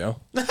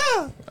Mario.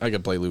 I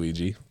could play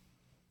Luigi.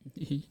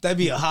 That'd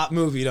be a hot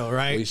movie, though,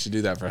 right? We should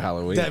do that for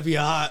Halloween. That'd be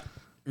a hot.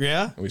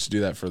 Yeah. We should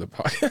do that for the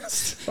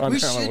podcast on We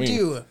Halloween. should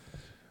do.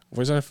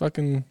 Where's our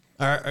fucking?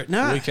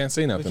 Nah, We can't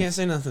say nothing. We can't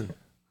say nothing.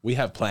 We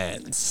have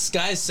plans.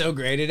 Sky's so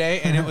gray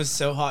today, and it was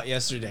so hot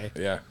yesterday.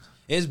 Yeah.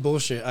 It's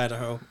bullshit,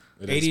 Idaho.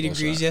 It is 80 bullshit.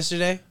 degrees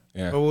yesterday?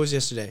 Yeah. Or what was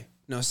yesterday?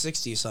 No,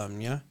 60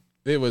 something, yeah?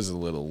 It was a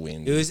little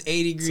windy. It was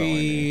 80 That's all I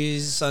need.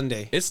 degrees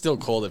Sunday. It's still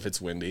cold if it's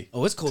windy.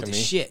 Oh, it's cold to as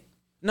me. shit.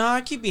 No,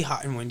 it could be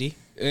hot and windy.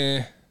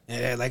 Eh.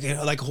 Yeah,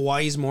 like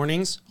Hawaii's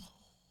mornings.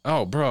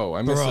 Oh, bro,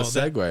 I missed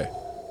the segue.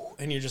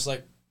 And you're just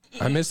like,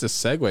 I missed a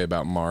segue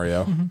about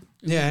Mario.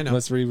 yeah, I know.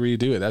 Let's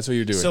redo it. That's what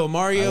you're doing. So I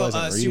Mario,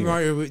 wasn't Super reading it.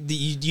 Mario,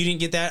 you didn't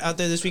get that out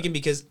there this weekend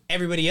because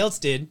everybody else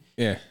did.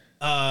 Yeah.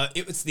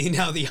 It was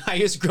now the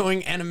highest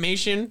growing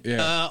animation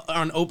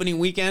on opening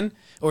weekend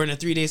or in a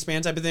 3-day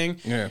span type of thing.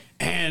 Yeah.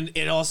 And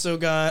it also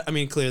got, I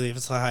mean, clearly if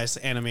it's the highest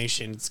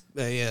animation, it's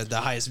the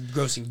highest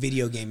grossing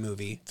video game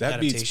movie That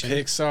beats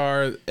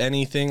Pixar,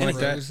 anything like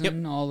that.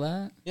 Frozen, all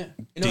that. Yeah.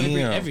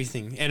 Damn.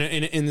 Everything. And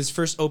in this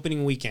first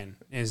opening weekend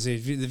is the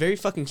very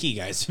fucking key,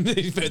 guys. For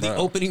the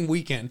opening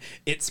weekend,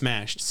 it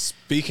smashed.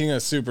 Speaking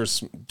of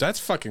that's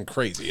fucking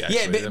crazy, actually.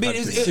 Yeah, but they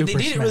did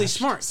it really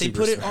smart. They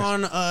put it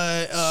on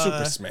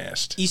Super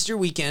smashed. Easter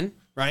weekend,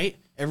 right?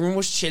 Everyone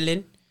was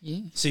chilling.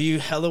 Yeah. So you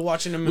hella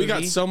watching a movie. We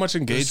got so much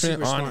engagement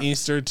super on smart.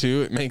 Easter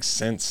too. It makes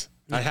sense.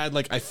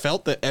 I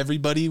felt that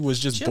everybody was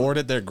just bored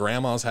at their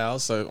grandma's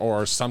house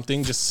or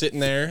something, just sitting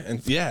there,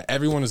 and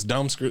everyone was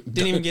doom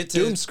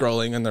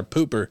scrolling on their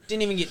pooper.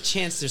 Didn't even get a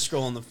chance to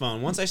scroll on the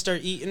phone. Once I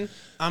start eating,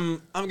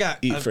 I'm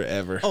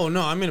forever. Oh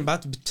no, I'm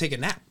about to take a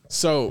nap.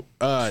 So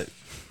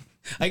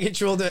I get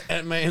trolled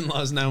at my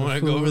in-laws now when I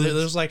go over there.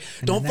 They're just like,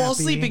 "Don't fall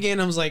asleep again."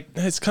 I was like,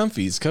 it's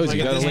comfy, it's cozy.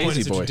 You got a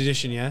lazy boy.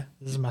 Tradition, yeah.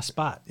 This is my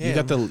spot. Yeah.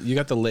 You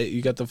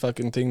got the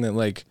fucking thing that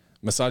like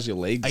massage your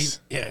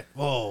legs.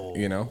 Whoa.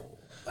 You know.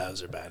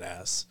 Those are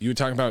badass. You were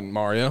talking about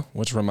Mario,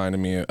 which reminded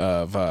me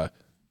of.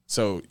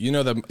 So you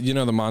know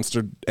the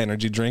Monster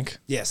energy drink.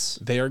 Yes.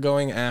 They are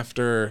going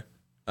after.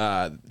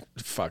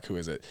 Who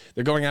is it?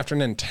 They're going after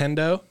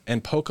Nintendo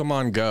and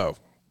Pokemon Go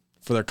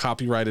for their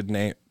copyrighted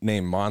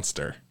name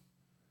Monster.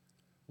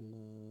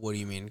 What do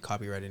you mean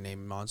copyrighted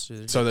name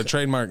Monster? So their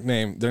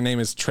name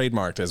is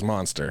trademarked as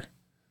Monster.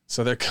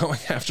 So they're going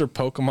after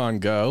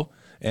Pokemon Go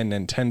and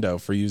Nintendo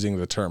for using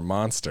the term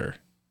Monster.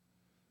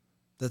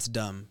 That's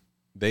dumb.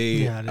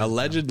 They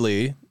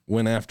allegedly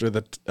went after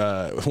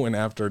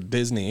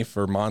Disney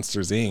for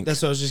Monsters Inc.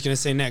 That's what I was just gonna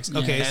say next.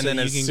 Okay, and so then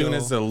you as can soon go,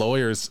 as the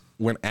lawyers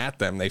went at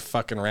them, they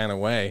fucking ran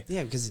away.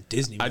 yeah, because it's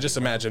Disney. I just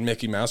imagine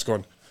Mickey Mouse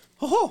going,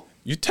 oh,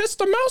 "You test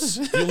the mouse,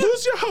 you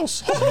lose your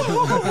house."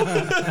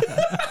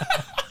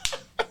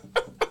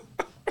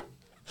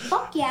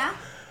 Fuck yeah.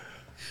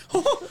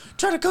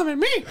 try to come at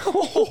me.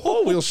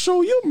 We'll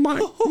show you, my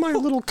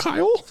little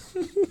Kyle.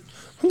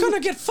 Gonna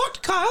get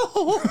fucked,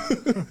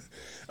 Kyle.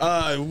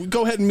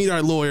 Go ahead and meet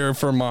our lawyer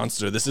for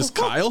Monster. This is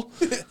Kyle.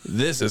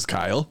 This is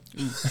Kyle.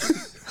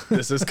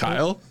 This is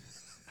Kyle.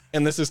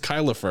 And this is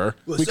Kylifer.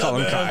 We call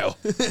him Kyle.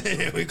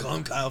 We call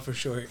him Kyle for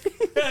short.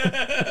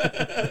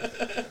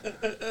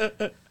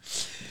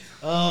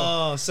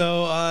 Oh,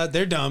 so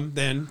they're dumb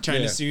then,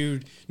 trying to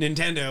sue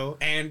Nintendo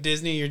and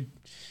Disney.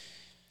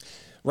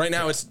 Right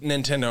now it's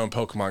Nintendo and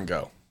Pokemon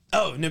Go.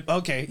 Oh,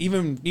 okay,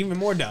 even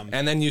more dumb.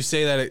 And then you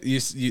say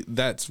that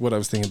that's what I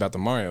was thinking about the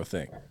Mario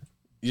thing.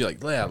 You're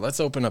like, yeah, let's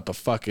open up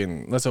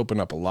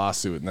a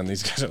lawsuit. And then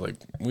these guys are like,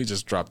 we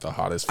just dropped the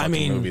hottest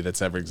fucking movie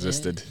that's ever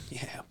existed.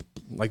 Yeah.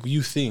 Like,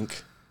 you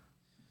think.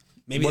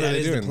 Maybe What are that they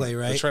is the doing? play,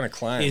 right? They're trying to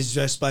climb. Is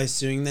just by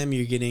suing them,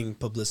 you're getting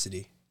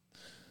publicity.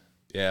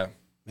 Yeah.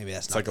 Maybe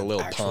that's It's not like a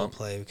little actual pump.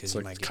 play because It's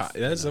you like might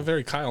get. that's a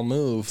very Kyle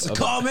move.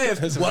 Call me.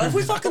 What if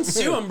we fucking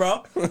sue him,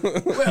 bro? Wait,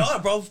 hold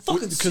on, bro.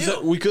 Fucking sue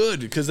him. We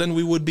could, because then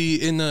we would be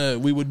in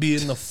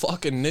the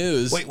fucking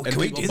news. Wait, and can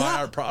we people do buy that?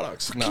 our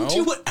products. We No, can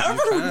do whatever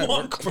you we can't.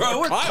 want, bro.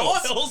 We're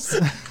Kyle's.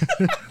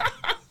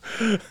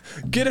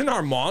 Get in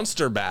our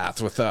monster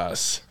bath with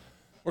us.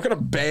 We're gonna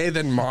bathe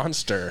in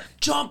Monster.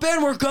 Jump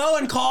in. We're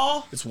going,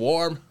 Call. It's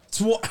warm.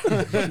 It's warm.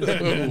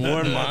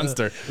 Warm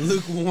Monster.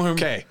 Lukewarm.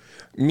 Okay,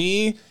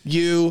 me,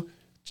 you,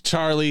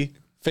 Charlie,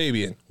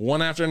 Fabian,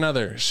 one after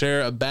another,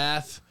 share a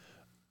bath.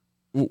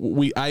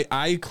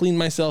 I clean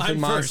myself in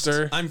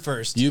Monster. I'm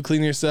first. You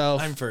clean yourself.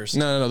 I'm first.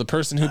 No. The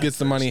person who gets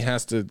the money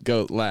has to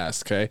go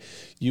last. Okay,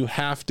 you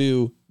have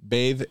to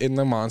bathe in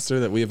the Monster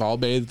that we have all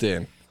bathed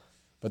in,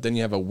 but then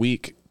you have a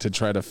week to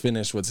try to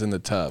finish what's in the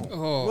tub.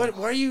 Oh, What?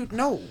 Why are you?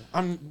 No.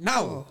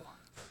 No.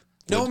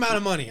 No amount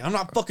of money. I'm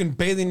not fucking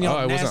bathing in your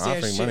I wasn't nasty ass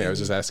offering shit. money. I was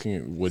just asking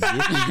you, would you?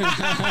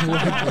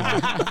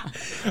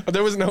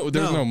 There was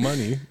no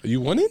money.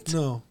 You want it?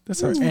 No. That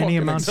sounds Any fucking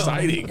amount of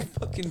money. exciting.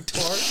 Fucking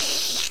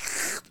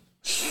tart.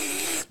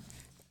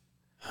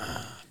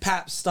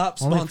 Pap,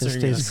 stop Only if it sponsoring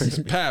stays us.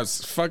 crispy.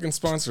 Pabs, fucking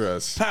sponsor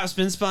us. Pap's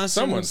been sponsoring.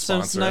 Someone some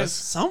sponsor nice- us.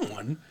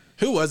 Someone.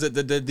 Who was it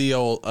that did the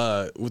old?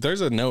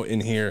 There's a note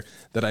in here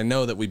that I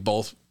know that we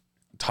both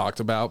talked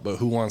about, but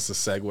who wants to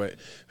segue?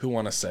 Who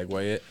want to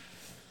segue it?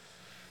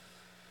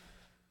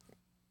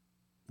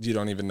 You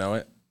don't even know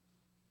it.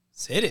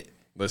 Let's hit it.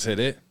 Let's hit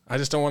it. I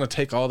just don't want to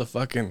take all the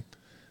fucking.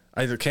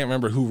 I can't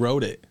remember who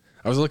wrote it.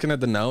 I was looking at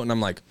the note and I'm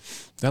like,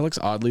 that looks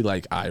oddly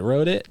like I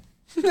wrote it.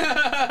 But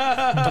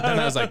then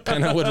I was like,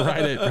 Penna would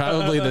write it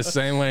probably the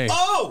same way.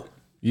 Oh!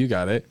 You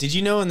got it. Did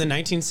you know in the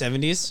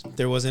 1970s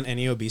there wasn't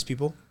any obese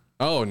people?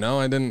 Oh, no,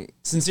 I didn't.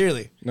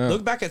 Sincerely. No.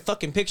 Look back at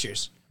fucking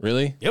pictures.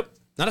 Really? Yep.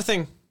 Not a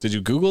thing. Did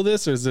you Google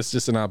this or is this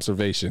just an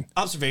observation?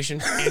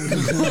 Observation. And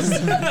Google.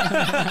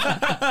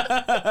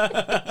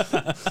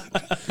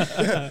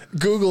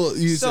 Google,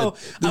 you So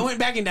said. I went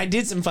back and I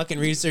did some fucking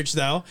research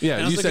though. And I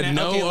Yeah, was you looking said at,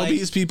 no okay, like-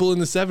 obese people in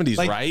the 70s,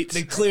 like, right?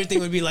 The clear thing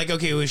would be like,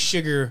 okay, it was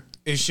sugar.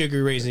 Is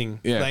sugar raising?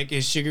 Yeah. Like,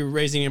 is sugar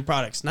raising in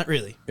products? Not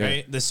really, Yeah.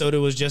 right? The soda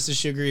was just as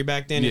sugary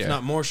back then, Yeah. if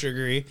not more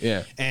sugary.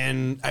 Yeah.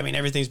 And I mean,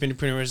 everything's been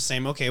pretty much the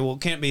same. Okay, well,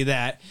 it can't be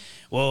that.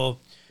 Well,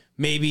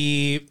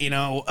 maybe,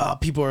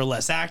 people are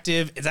less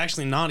active. It's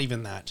actually not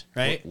even that,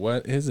 right?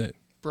 What is it?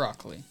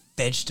 Broccoli.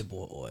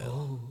 Vegetable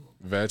oil.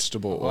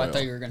 Vegetable oil. Oh, I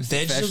thought you were going to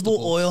say Vegetable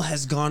vegetable oil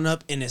has gone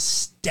up an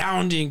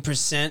astounding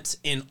percent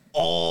in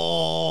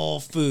all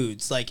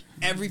foods, like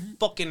every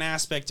fucking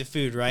aspect of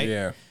food, right?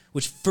 Yeah.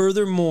 Which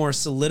furthermore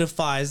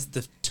solidifies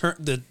the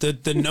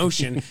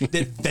notion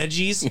that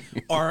veggies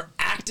are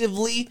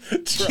actively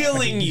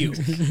killing you.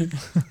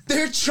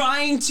 They're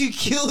trying to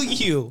kill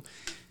you.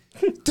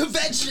 The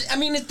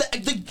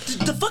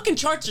fucking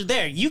charts are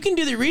there. You can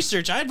do the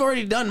research. I've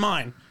already done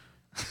mine.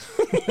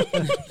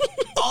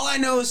 All I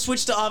know is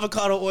switch to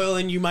avocado oil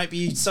and you might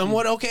be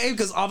somewhat okay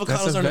because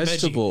avocados aren't a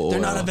vegetable veggie. They're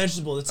not a oil.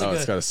 vegetable. It's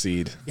It's got a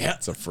seed. Yeah.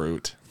 It's a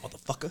fruit.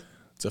 motherfucker.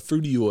 It's a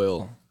fruity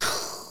oil.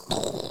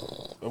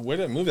 Where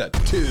did I move that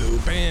to?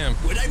 Bam.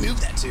 Where'd I move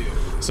that to?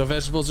 So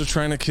vegetables are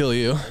trying to kill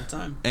you.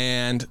 Time.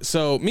 And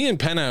so me and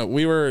Penna,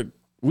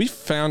 we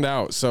found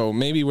out. So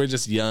maybe we're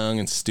just young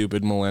and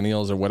stupid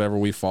millennials or whatever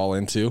we fall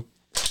into.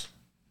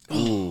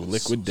 Ooh,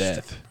 liquid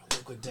death.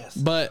 Liquid death.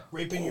 But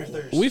Raping your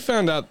thirst. we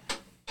found out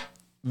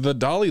the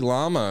Dalai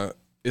Lama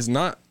is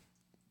not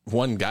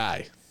one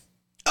guy.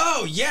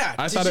 Oh yeah.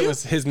 I thought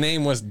his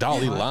name was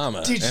Dalai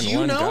Lama Did and you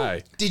one know?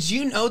 guy. Did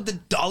you know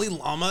that Dalai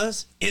Lama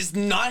is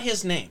not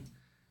his name,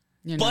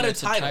 but a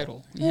it's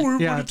title? Yeah.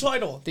 Yeah. What a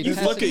title. They You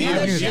pass look it- at you.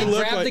 yeah, You they look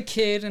grab like- the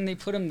kid and they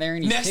put him there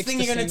and he Next picks thing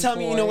the you're gonna same tell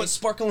me, you know boy. what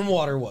sparkling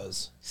water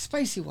was?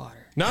 Spicy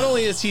water. Not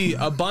only is he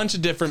a bunch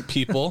of different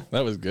people,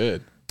 that was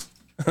good.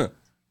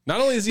 Not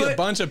only is he a But-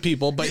 bunch of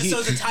people, but So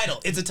it's a title.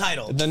 It's a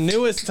title. the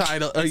newest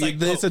title, like,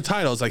 it's a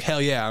title. It's like,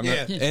 hell yeah.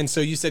 Yeah. And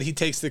so you said he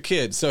takes the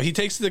kid. So he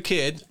takes the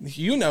kid,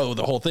 you know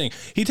the whole thing.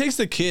 He takes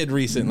the kid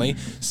recently,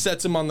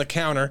 sets him on the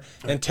counter,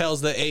 and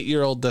tells the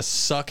 8-year-old to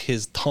suck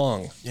his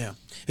tongue. Yeah.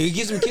 He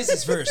gives him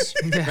kisses first,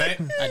 right?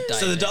 I died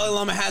So the there. Dalai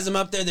Lama has him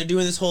up there. They're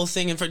doing this whole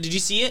thing in front. Did you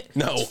see it?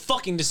 No. It's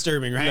fucking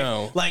disturbing, right?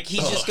 No. Like he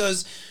just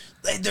goes.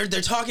 They're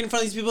talking in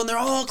front of these people and they're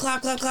all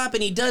clap, clap, clap,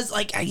 and he does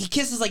like he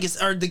kisses like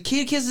the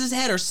kid kisses his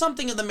head or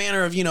something in the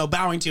manner of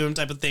bowing to him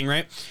type of thing,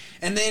 right?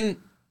 And then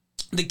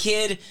the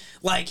kid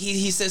like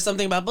he says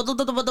something about blah, blah,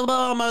 blah, blah,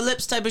 blah, on my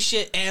lips type of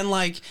shit, and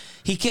like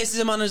he kisses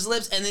him on his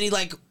lips, and then he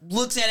like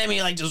looks at him and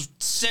he like just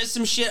says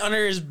some shit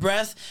under his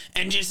breath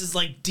and just is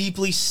like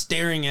deeply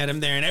staring at him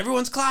there, and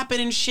everyone's clapping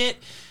and shit.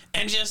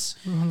 And just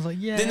Everyone's like,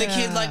 yeah. then the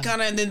kid like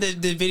kind of, and then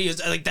the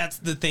videos like that's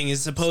the thing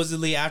is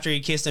supposedly after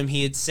he kissed him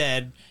he had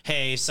said,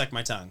 "Hey, suck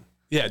my tongue,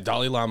 Yeah,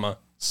 Dalai Lama,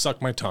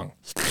 suck my tongue.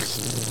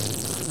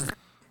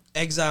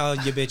 exile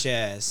your bitch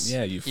ass."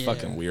 Yeah, you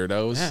fucking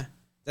weirdos. Yeah.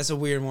 That's a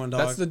weird one, dog.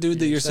 That's the dude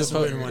that you're That's a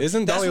supposed. weird one.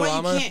 Isn't That's Dalai why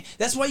Lama?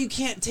 That's why you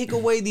can't take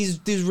away these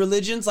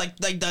religions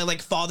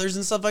like fathers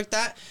and stuff like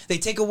that. They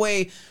take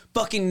away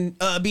fucking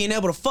being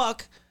able to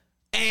fuck,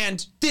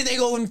 and then they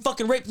go and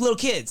fucking rape little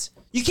kids.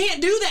 You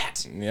can't do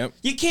that. Yep.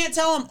 You can't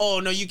tell them, oh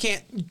no, you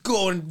can't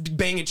go and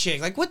bang a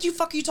chick. Like, what the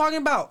fuck are you talking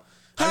about?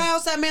 How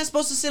else that man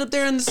supposed to sit up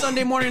there on the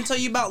Sunday morning and tell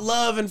you about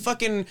love and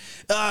fucking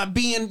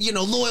being,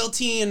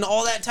 loyalty and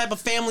all that type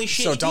of family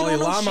shit? So You Dalai don't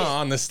know Lama shit.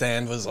 on the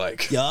stand was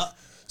like, Yeah.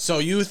 so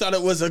you thought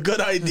it was a good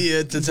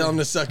idea to tell him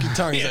to suck your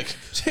tongue? He's Yeah. like,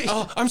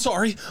 oh, I'm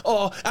sorry.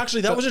 Oh,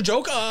 actually, that was a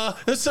joke.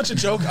 That's such a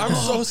joke. I'm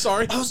so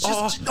sorry. I was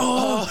just,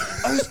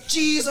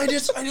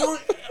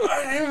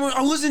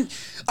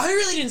 I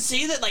really didn't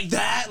say that like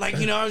that. Like,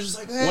 I was just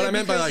like, hey, What I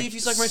meant by like, if you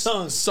suck my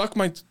tongue. suck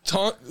my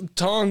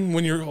tongue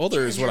when you're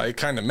older is what I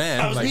kind of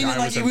meant. I was meaning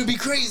like it a- would be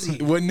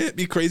crazy. Wouldn't it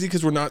be crazy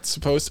because we're not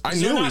supposed to? I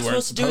knew we're we not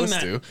weren't supposed to do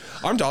supposed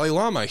to. I'm Dalai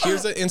Lama.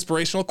 Here's an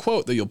inspirational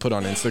quote that you'll put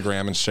on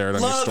Instagram and share it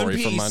on your Love and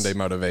story for peace. Monday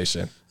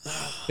Motivation.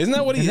 Isn't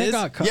that what And he they is?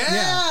 got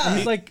Yeah.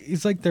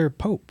 He's like their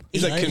pope.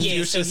 He's like Yeah,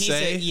 Confucius so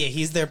say?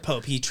 he's their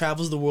pope. He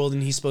travels the world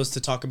and he's supposed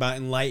to talk about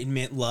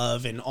enlightenment,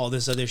 love, and all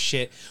this other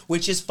shit.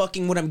 Which is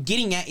fucking what I'm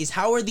getting at is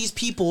how are these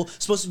people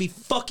supposed to be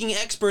fucking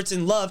experts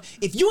in love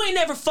if you ain't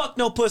never fucked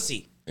no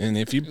pussy? And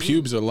if your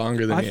pubes are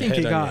longer than I your think head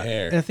it on got. your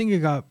hair. I think it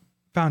got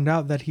found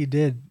out that he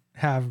did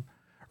have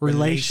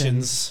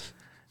relations.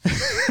 I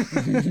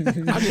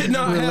did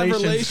not have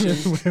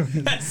relations. with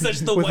women. That's such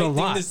the With white a thing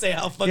lot. to say.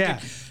 How fucking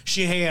Yeah.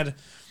 she had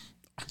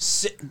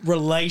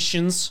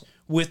relations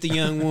with the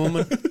young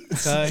woman.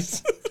 Okay,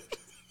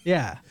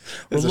 Yeah,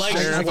 As a Like,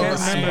 sheriff I of can't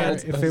a remember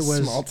small- if it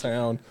was- small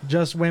town.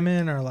 just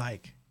women or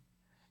like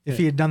if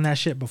he had done that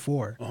shit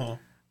before. Uh-huh.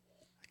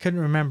 I couldn't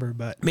remember,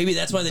 but maybe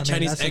that's why the mean,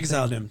 Chinese that's the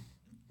exiled thing. him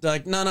They're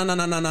like,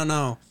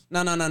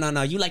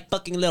 no. You like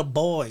fucking little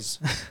boys.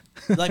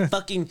 You like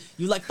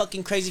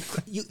fucking crazy.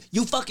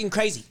 You fucking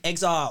crazy.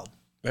 Exiled.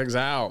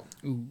 Exile.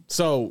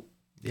 So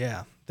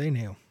Yeah, they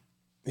knew.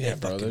 yeah,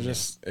 bro. They're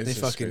just They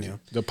fucking knew.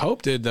 The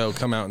Pope did though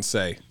come out and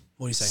say,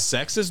 What do you say?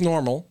 sex is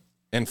normal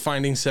and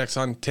finding sex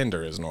on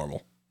Tinder is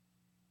normal.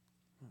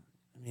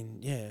 I mean,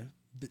 yeah,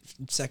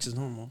 sex is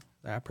normal.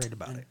 I prayed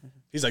about it.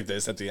 He's like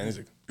this at the end. He's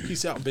like,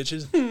 peace out,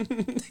 bitches.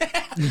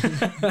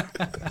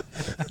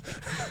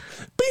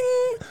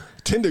 Bing.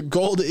 Tinder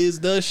Gold is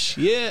the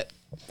shit.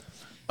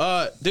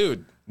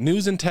 Dude,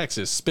 news in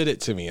Texas. Spit it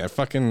to me. I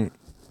fucking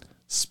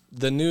spit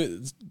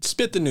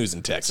the news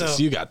in Texas.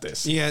 So- You got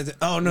this. Yeah.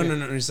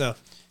 No.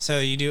 So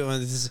you do.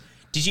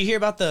 Did you hear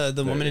about the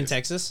woman in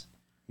Texas?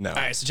 No. All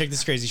right. So check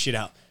this crazy shit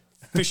out.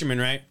 Fisherman,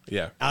 right?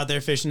 Yeah. Out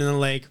there fishing in the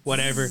lake,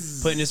 whatever,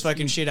 putting his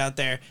fucking shit out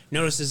there.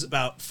 Notices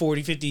about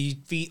 40, 50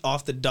 feet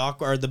off the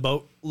dock or the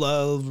boat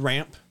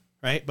ramp,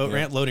 right? Boat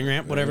ramp, loading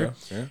ramp, whatever.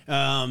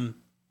 Yeah.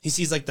 He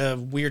sees like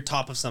the weird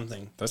top of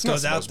something. That's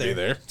not supposed to be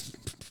there.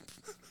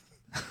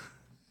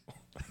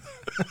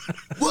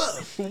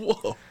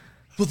 Whoa.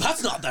 Well,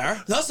 that's not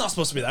there. That's not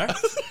supposed to be there.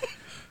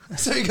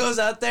 So he goes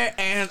out there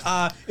and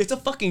it's a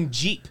fucking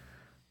Jeep.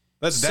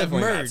 That's definitely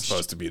not Submerged.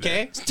 supposed to be there.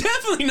 Okay? It's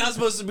definitely not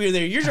supposed to be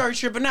there. You're already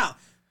tripping out.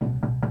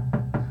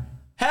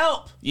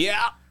 Help!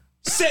 Yeah.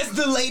 Says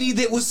the lady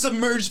that was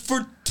submerged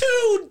for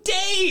 2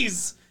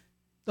 days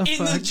The in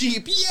the fuck?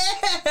 Jeep.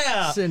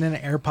 Yeah! Sitting in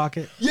an air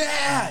pocket.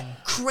 Yeah!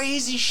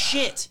 Crazy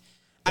shit.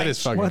 That is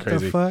fucking What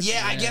crazy. the fuck?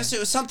 Yeah, I guess it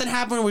was something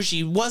happened where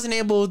she wasn't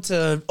able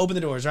to open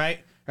the doors, right?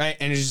 Right?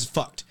 And it's just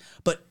fucked.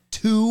 But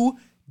 2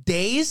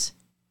 days?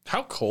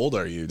 How cold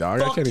are you,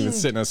 dog? I can't even Fucking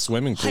sit in a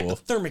swimming pool.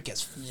 Hypothermic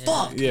as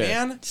fuck,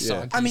 Yeah. man.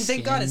 Yeah. I mean,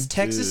 thank God it's Skin.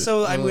 Texas,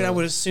 so I mean, I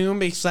would assume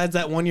besides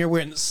that one year where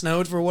it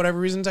snowed for whatever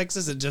reason,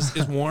 Texas, it just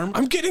is warm.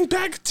 I'm getting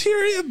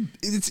bacteria.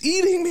 It's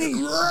eating me.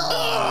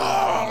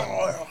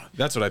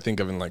 That's what I think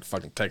of in like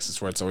fucking Texas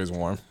where it's always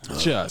warm.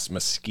 Just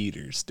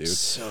mosquitoes, dude.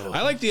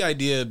 I like the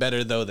idea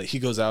better though that he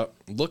goes out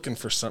looking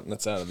for something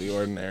that's out of the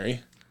ordinary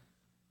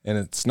and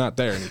it's not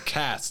there and he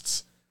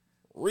casts,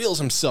 reels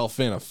himself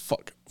in a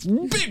fuck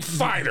big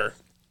fighter.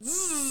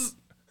 Zzz.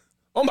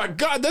 Oh my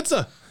God, is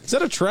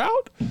that a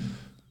trout?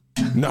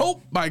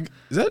 Nope.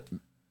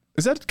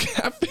 Is that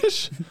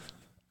catfish?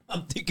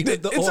 I'm thinking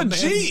of the It's old a man.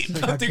 Jeep.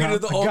 I'm thinking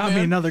of the old got me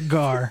man another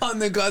gar. on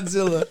the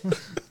Godzilla.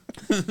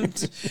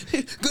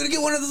 Gonna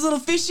get one of those little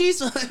fishies.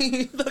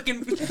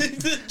 Fucking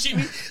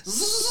Jimmy.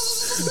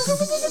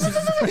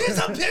 It's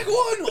a big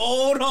one.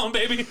 Hold on,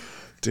 baby.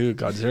 Dude,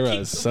 Godzilla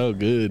is so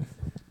good.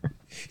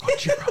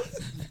 Gojira.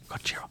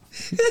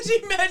 Could you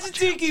imagine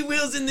Tiki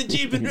Wheels in the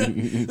Jeep and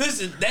run?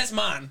 Listen, that's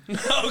mine.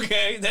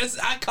 Okay,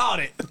 I caught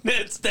it.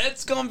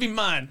 That's gonna be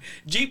mine.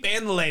 Jeep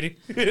and the lady,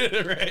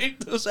 right?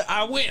 So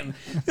I win.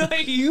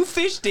 Like you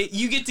fished it,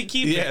 you get to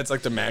keep it. Yeah, it's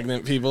like the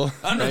magnet people.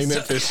 I know,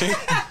 Magnet so- fishing.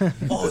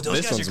 Oh,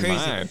 those This guys are one's crazy.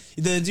 mine.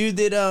 The dude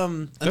did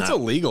That's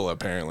illegal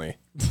apparently.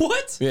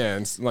 what? Yeah,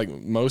 it's like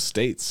most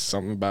states,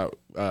 something about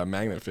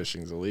magnet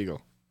fishing is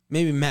illegal.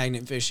 Maybe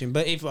magnet fishing,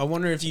 but I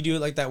wonder if you do it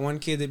like that one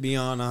kid that be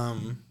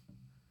on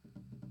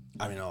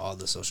I don't know, all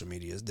the social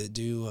medias that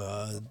do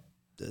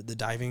the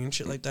diving and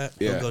shit like that.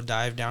 Yeah. He'll go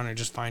dive down and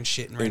just find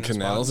shit in In random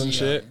canals spots. and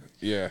shit.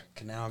 Yeah.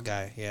 Canal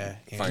guy, yeah.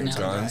 Finds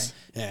Canal guns.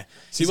 Yeah.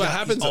 See, what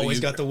happens, He's though, always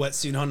you- got the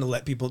wetsuit on to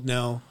let people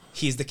know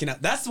he's the canal.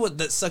 That's what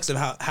that sucks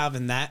about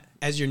having that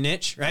as your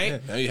niche, right? Yeah,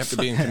 now you have to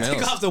be in Take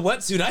canals. off the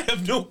wetsuit. I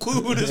have no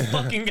clue who this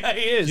fucking guy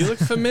is. You look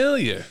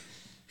familiar.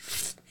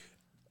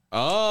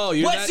 Oh,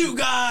 you're Wetsuit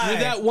guy! You're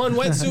that one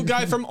wetsuit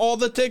guy from all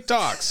the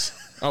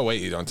TikToks. Oh,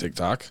 wait, you don't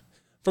TikTok?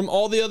 From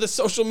all the other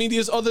social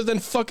medias other than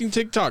fucking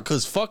TikTok.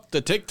 Because fuck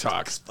the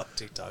TikToks. Fuck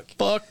TikTok.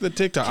 Fuck the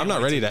TikTok. I'm not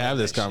wait ready to to have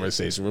do this that shit.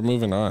 conversation. We're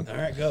moving on. All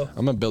right, go.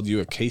 I'm going to build you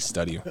a case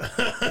study.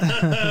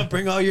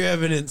 Bring all your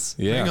evidence.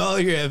 Yeah. Bring all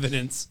your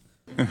evidence.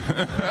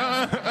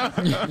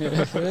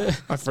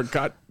 I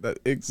forgot that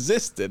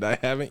existed. I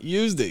haven't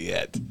used it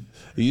yet.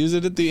 I used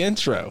it at the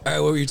intro. All right,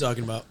 what were you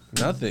talking about?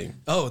 Nothing.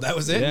 Oh, that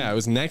was it? Yeah, I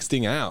was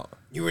nexting out.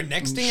 You were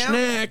nexting out?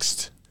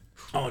 Next.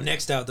 Oh,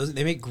 next out.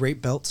 They make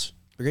great belts.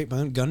 Great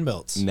gun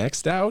belts.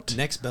 Next out?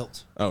 Next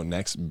belt. Oh,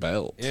 next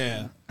belt.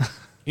 Yeah.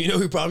 You know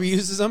who probably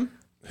uses them?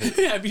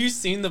 Have you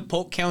seen the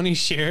Polk County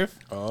Sheriff?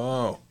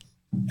 Oh.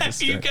 Have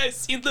you guy. guys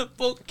seen the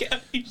Polk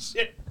County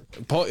Sheriff?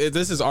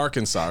 This is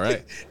Arkansas,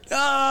 right? It's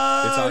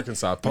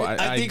Arkansas.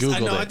 I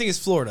Googled it. I think it's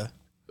Florida.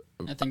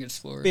 I think it's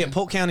Florida. Yeah,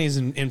 Polk County is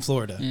in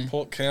Florida.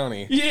 Polk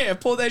County. Yeah,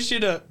 pull that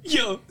shit up.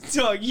 Yo,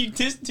 dog,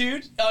 this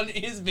dude on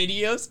his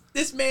videos,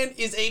 this man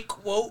is a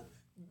quote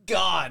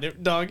god,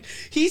 dog.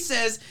 He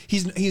says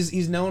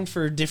he's known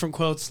for different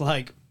quotes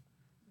like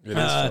It is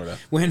Florida.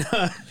 when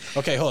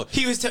Okay, hold on.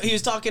 he was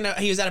talking.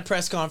 He was at a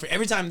press conference.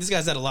 Every time this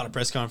guy's at a lot of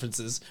press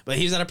conferences, but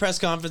he was at a press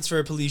conference for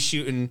a police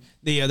shooting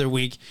the other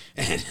week,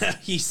 and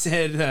he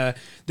said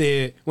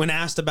when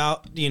asked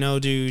about are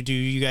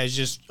you guys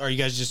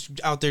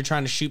just out there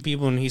trying to shoot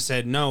people, and he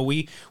said no,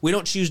 we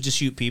don't choose to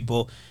shoot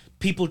people.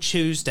 People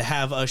choose to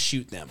have us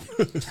shoot them.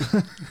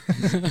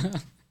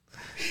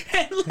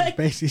 And like,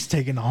 Basically, he's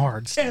taking a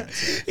hard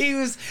stance.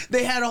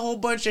 they had a whole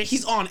bunch of,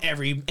 he's on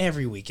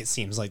every week, it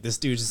seems like. This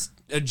dude's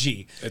a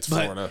G. It's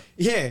But, Florida.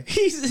 Yeah,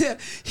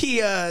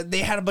 they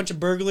had a bunch of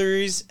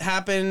burglaries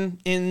happen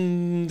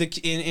in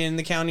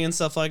the county and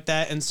stuff like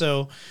that, and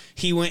so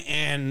he went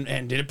and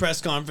did a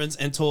press conference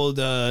and told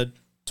the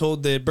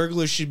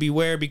burglars should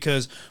beware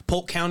because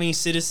Polk County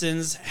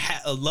citizens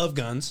love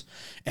guns,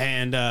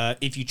 and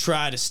if you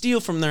try to steal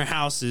from their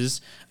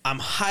houses, I'm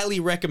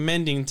highly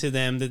recommending to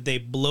them that they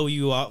blow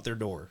you out their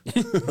door.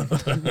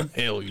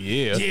 Hell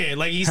yeah. Yeah,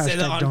 like he said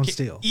Hashtag on don't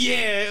steal.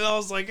 Yeah, I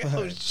was like,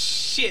 oh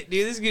shit,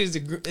 dude, this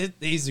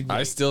he's a great.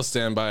 I still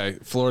stand by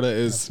Florida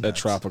is a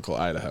nuts. tropical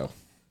Idaho.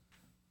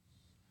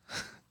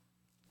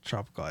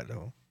 Tropical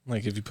Idaho.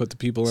 Like if you put the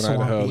people in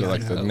Swampy Idaho, they're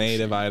like the Idaho.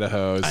 native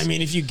Idahos. I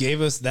mean, if you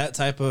gave us that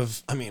type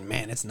of, I mean,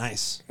 man, it's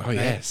nice. Oh,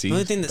 yeah, right? see? The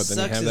only thing that But then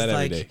you sucks have is that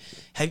every like, day.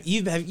 have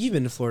you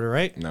been to Florida,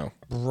 right? no,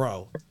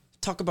 Bro,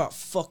 talk about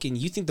fucking.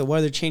 You think the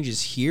weather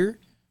changes here?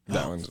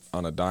 that one's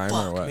on a dime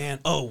or Fuck, what? man.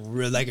 Oh,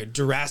 like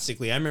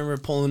drastically. I remember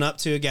pulling up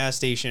to a gas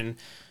station,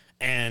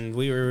 and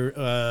we were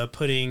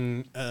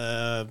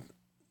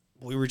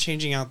we were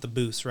changing out the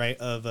booths, right?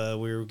 We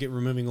were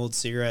removing old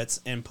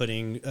cigarettes and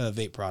putting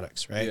vape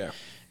products, right? Yeah.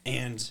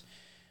 And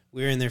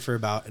we were in there for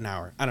about an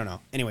hour. I don't know.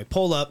 Anyway,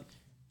 pull up,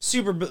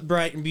 super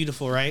bright and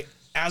beautiful, right?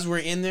 As we're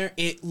in there,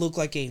 it looked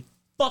like a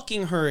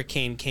fucking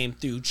hurricane came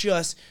through.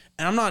 And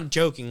I'm not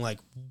joking, like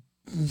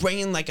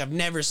rain like I've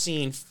never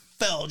seen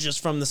fell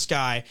just from the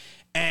sky.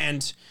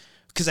 And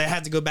because I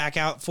had to go back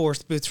out,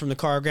 force boots from the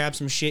car, grab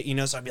some shit,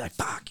 so I'd be like,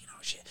 fuck,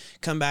 shit.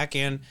 Come back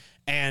in.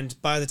 And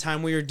by the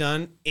time we were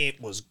done,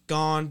 it was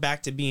gone,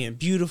 back to being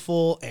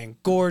beautiful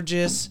and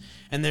gorgeous.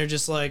 And they're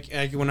just like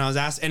when I was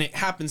asked, and it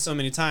happened so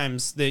many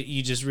times that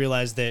you just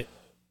realize that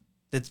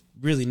that's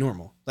really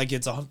normal. Like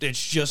it's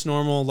just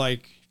normal.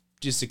 Like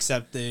just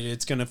accept that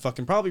it's gonna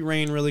fucking probably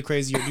rain really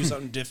crazy or do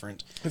something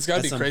different. It's got to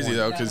at be some crazy point.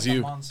 though, because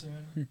you.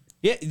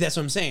 Yeah, that's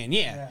what I'm saying.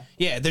 Yeah.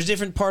 There's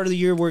different part of the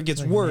year where it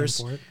gets Like a name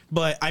worse. for it.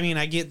 But I mean,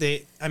 I get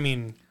that. I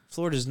mean,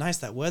 Florida's nice.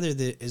 That weather,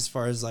 that as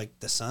far as like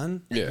the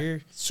sun, Yeah,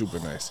 here, super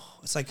nice.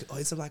 it's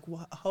like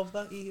what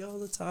Hawaii all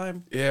the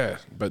time. Yeah,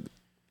 but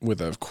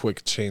with a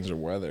quick change of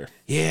weather.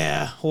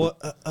 Yeah, well,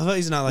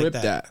 Hawaii's not like Rip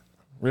that. that.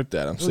 Rip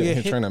that. I'm sitting yeah,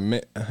 here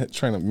hit-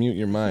 trying to mute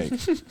your mic.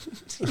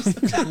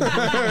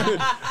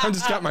 I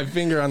just got my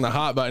finger on the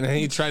hot button and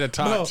he tried to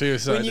talk Bro, too,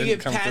 so when it you didn't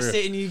get come past through.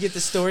 it and you get the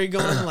story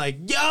going, like,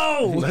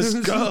 yo, Let's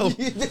go.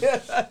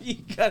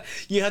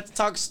 you have to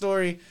talk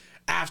story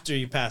after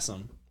you pass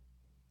them.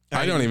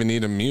 I don't even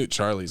need to mute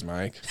Charlie's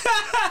mic.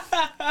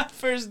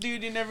 First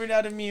dude, you never know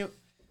how to mute.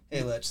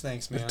 Hey, Lech,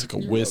 thanks, man. Took a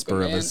whisper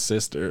welcome, of a man.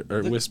 sister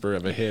or whisper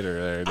of a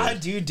hitter there. Dude. I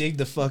do dig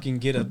the fucking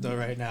get up though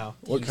right now.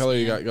 What color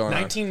you got going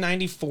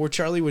 1994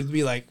 Charlie would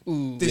be like,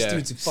 Ooh, this Yeah.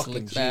 dude's a fucking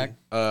Slick G. back.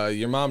 on?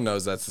 Your mom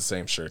knows that's the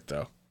same shirt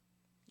though.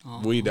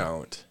 We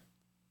don't.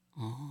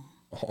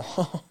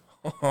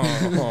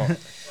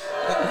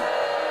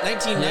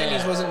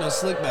 1990s wasn't no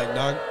slick back,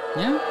 dog.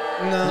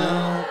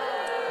 Yeah.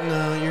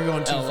 No, you're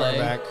going too far LA.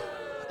 back.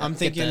 I'm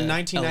thinking the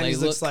 1990s LA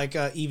looks look.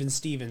 like Even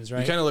Stevens,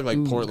 right? You kind of look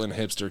like Portland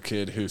hipster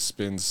kid who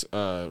spins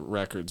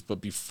records, but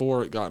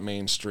before it got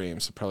mainstream,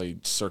 so probably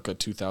circa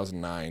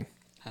 2009.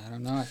 I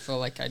don't know. I feel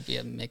like I'd be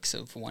a mix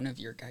of one of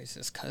your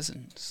guys'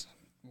 cousins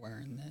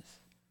wearing this.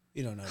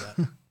 You don't know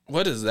that.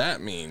 What does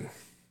that mean?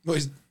 Well,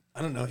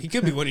 I don't know. He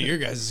could be one of your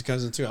guys'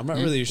 cousins too. I'm not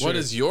really sure. What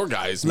does your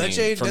guys mean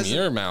Leche from doesn't-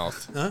 your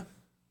mouth? Huh?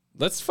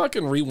 Let's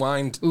fucking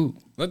rewind. Ooh.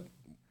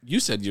 You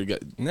said you got.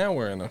 Now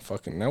we're in a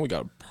fucking. Now we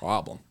got a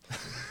problem.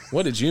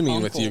 What did you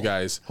mean with you Uncle.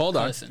 guys? Hold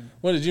on. Listen.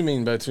 What did you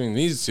mean between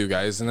these two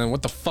guys? And then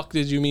what the fuck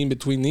did you mean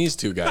between these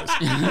two guys?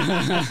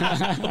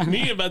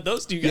 Me about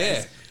those two guys.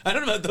 Yeah. I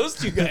don't know about those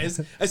two guys.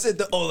 I said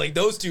like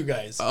those two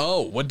guys.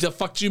 Oh, what the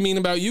fuck do you mean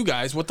about you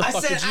guys? What the I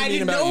fuck said did you I mean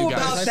didn't about know you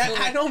guys? about that.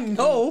 I don't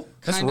know.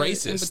 That's Kinda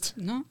racist.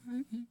 No.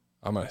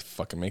 I'm gonna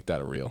fucking make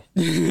that a reel.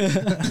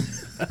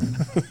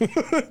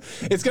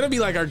 It's gonna be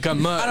like our I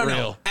gamut don't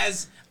reel.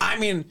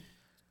 know.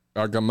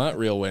 Our gamut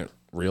reel went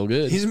real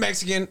good. He's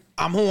Mexican.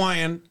 I'm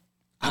Hawaiian.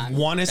 I I'm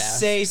want to Basque.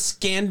 say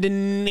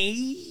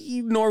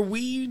Scandinavian,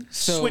 Norwegian,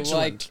 So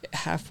Switzerland. like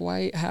half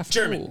white, half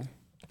German. blue.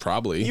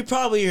 Probably You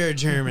probably are a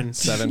German.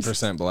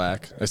 7%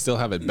 black. I still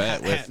have it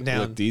bet Hat with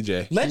down.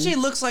 DJ. Leche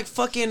looks like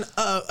fucking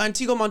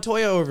Antigua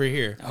Montoya over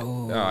here.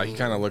 Oh, Oh, he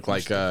kind of looked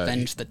like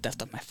avenge the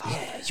death of my father.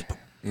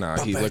 no,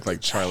 he looked like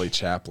Charlie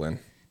Chaplin.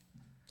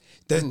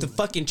 The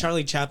fucking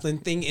Charlie Chaplin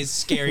thing is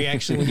scary,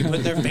 actually, when you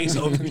put their face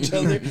over each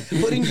other.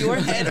 Putting your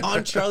head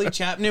on Charlie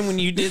Chaplin when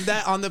you did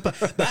that on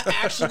that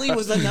actually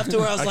was enough to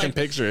where I was I like, can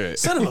picture it.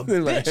 son of a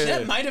In my bitch, that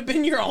head. might have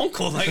been your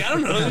uncle. Like, I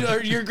don't know,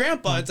 or your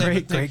grandpa. type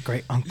of thing.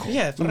 Great uncle.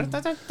 Yeah.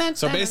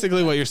 So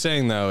basically, what you're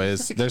saying though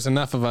is there's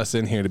enough of us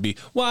in here to be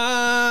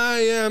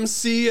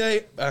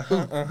YMCA.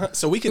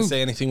 So we can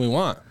say anything we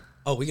want.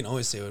 Oh, we can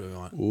always say what we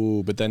want.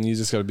 Ooh, but then you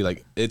just got to be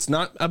like, it's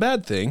not a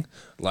bad thing.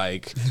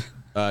 Like,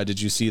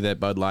 did you see that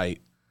Bud Light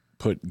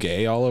put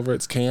gay all over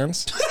its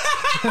cans?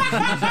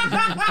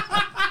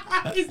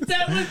 Is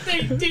that what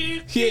they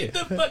did? Yeah.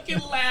 The fucking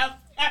laugh.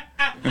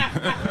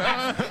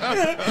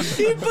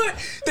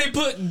 They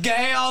put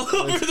gay all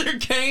over their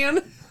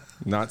can.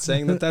 Not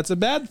saying that that's a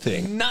bad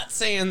thing. Not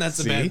saying that's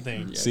a bad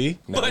thing. See?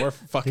 Now But- we're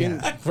fucking,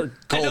 we're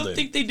golden. I don't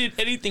think they did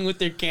anything with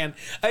their can.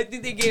 I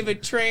think they gave a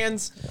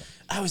trans.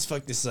 I always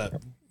fuck this up.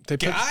 They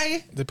put,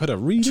 Guy, they put a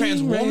reading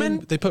trans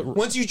woman. They put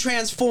once you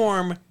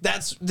transform,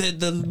 that's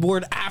the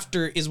word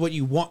after is what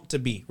you want to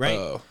be, right?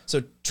 Oh.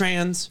 So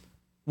trans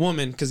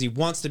woman because he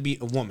wants to be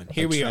a woman.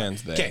 Here we are.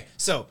 trans they. Okay,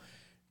 so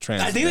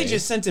trans. I think they they.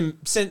 just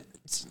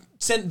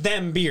sent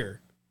them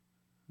beer.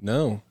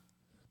 No.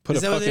 Put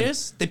Is that what it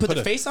is? They put their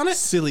a face on it?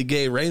 Silly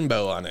gay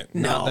rainbow on it.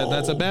 No,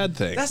 That's a bad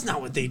thing. That's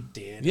not what they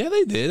did. Yeah,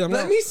 they did.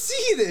 Let me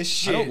see this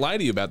shit. I don't lie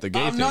to you about the gay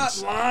I'm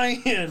things. not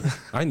lying.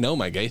 I know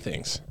my gay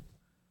things.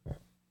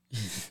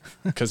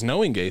 Because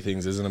knowing gay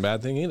things isn't a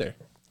bad thing either.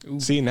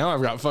 See, now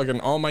I've got fucking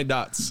all my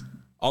dots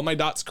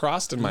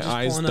crossed and my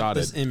eyes Pulling up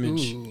dotted. this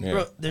image. Yeah.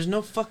 Bro, there's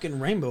no fucking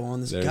rainbow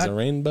on this. There's a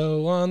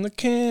rainbow on the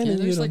can Yeah, and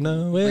you there's don't like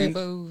know it.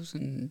 rainbows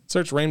and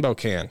Search rainbow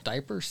can.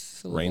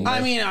 diapers. Rainbow.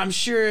 I mean, I'm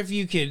sure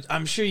you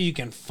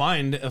can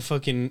find a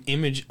fucking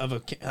image of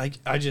a.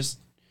 I just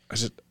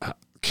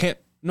Can't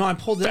no. I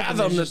pulled it up. and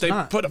fathom there's that just they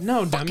not. put a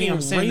no dummy. fucking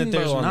I'm saying that rainbow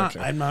there's on not. the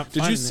can. I'm not. Did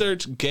you finding it.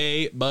 search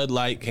gay Bud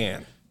Light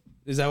can?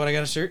 Is that what I got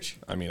to search?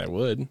 I mean, I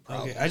would.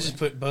 Okay, I just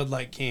put Bud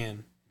Light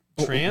can.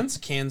 Trans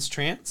cans.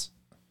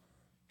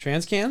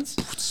 Trans cans.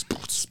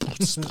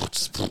 These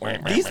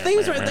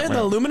things right there,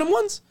 the aluminum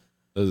ones.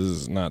 This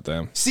is not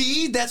them.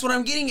 See, that's what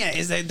I'm getting at.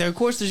 Is that of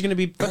course there's gonna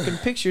be fucking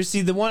pictures.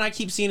 See, the one I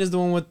keep seeing is the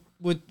one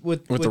with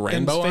the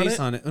rainbow face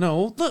on it.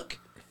 No, look,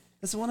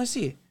 that's the one I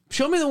see.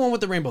 Show me the one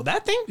with the rainbow.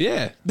 That thing?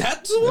 Yeah.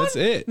 That's the one. That's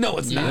it. No,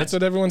 it's not. That's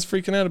what everyone's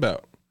freaking out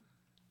about.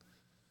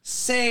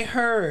 Say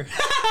her.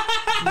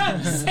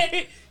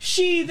 Say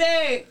she,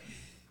 they.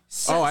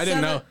 Oh, I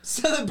didn't know.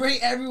 Celebrate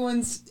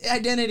everyone's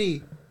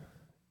identity.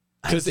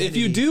 Because if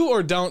you do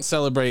or don't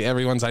celebrate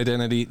everyone's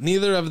identity,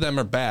 neither of them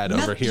are bad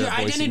over here. Your at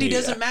Boise identity Media.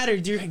 doesn't matter.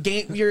 Your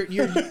game,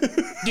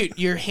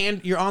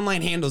 dude, your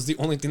online handle is the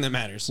only thing that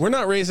matters. We're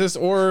not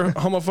racist or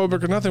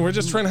homophobic or nothing. We're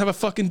just trying to have a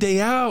fucking day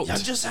out. I'm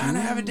just trying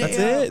to have a day That's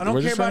out. it. I don't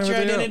We're care just trying about to your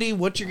have a day out. identity.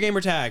 What's your gamer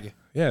tag?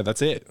 Yeah,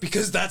 that's it.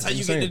 Because that's how you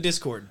get saying. into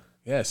Discord.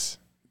 Yes.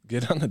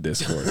 Get on the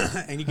Discord.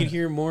 And you can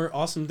hear more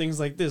awesome things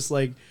like this.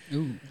 Like,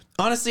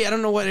 honestly, I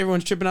don't know what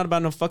everyone's tripping out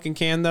about no fucking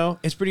can, though.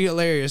 It's pretty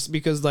hilarious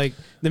because, like,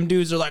 them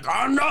dudes are like,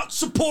 I'm not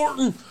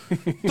supporting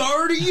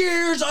 30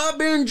 years I've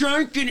been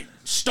drinking. It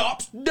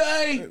stops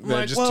today. I'm They're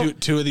like, just well,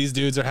 two of these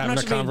dudes are having a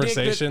not trying to be a dick,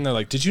 conversation. They're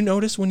like, Did you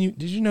notice when you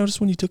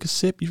took a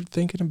sip, you were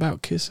thinking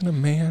about kissing a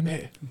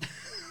man?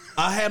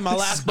 I had my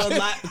last Bud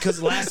Light because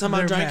the last time I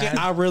They're drank mad. it,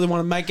 I really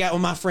want to make out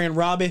with my friend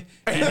Robbie.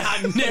 And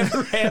I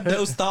never had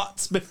those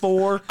thoughts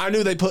before. I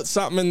knew they put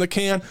something in the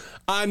can.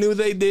 I knew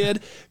they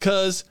did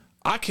because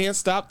I can't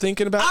stop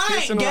thinking about I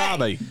kissing ain't gay.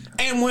 Robbie.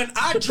 And when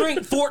I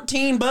drink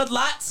 14 Bud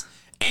Lights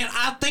and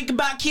I think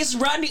about kissing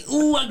Rodney,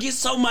 ooh, I get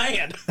so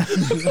mad.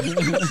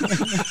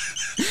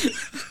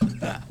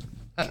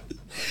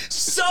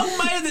 So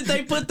mad that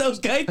they put those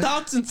gay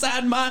thoughts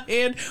inside my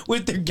head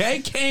with their gay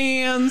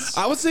cans.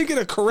 I was thinking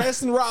of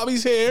caressing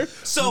Robbie's hair.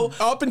 So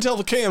Up until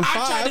the can I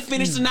tried to 5.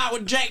 finish the night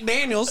with Jack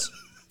Daniels.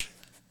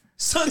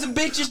 Sons of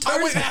bitches,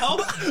 turns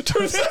out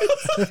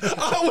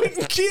I went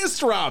and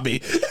kissed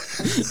Robbie.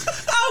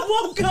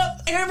 I woke up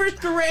ever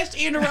caressed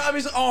into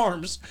Robbie's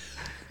arms.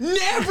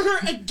 Never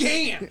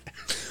again.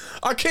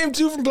 I came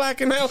to from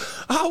blacking out.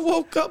 I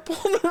woke up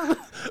on the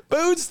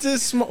boots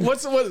this small.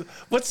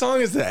 What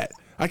song is that?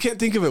 I can't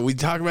think of it. We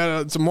talk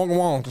about it. It's a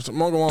Mogawong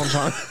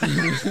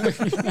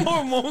song.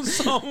 Hormone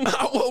song.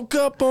 I woke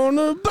up on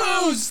the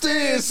boots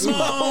this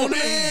Morning.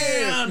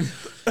 morning.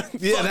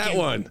 Yeah, that Fucking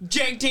one.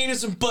 Jack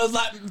Daniels and Bud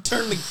Light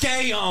turn the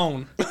gay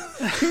on.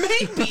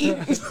 Maybe.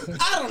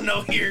 I don't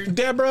know here.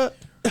 Deborah,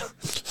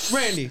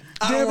 Randy.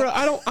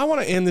 I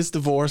want to end this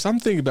divorce. I'm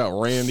thinking about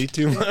Randy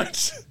too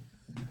much.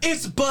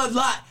 It's Bud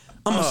Light.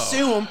 I'm going to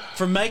sue him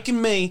for making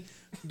me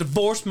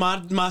divorce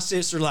my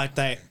sister like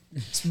that.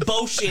 It's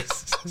bullshit.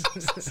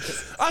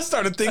 I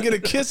started thinking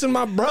of kissing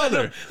my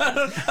brother.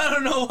 I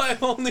don't know why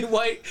only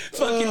white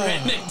fucking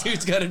redneck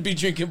dudes got to be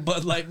drinking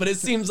Bud Light, but it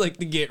seems like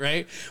the get,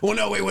 right? Well,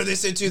 no, wait, what they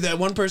said too? That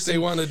one person, They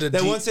wanted to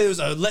that one said it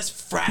was a less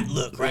frat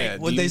look, right? Yeah,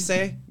 What'd they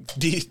say?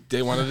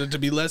 They wanted it to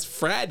be less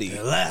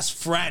fratty. Less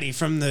fratty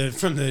from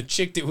the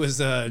chick that was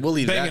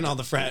leave banging that- all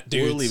the frat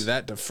dudes. We'll leave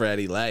that to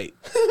Fratty Light.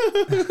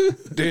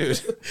 Dude.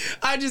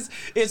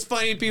 It's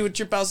funny people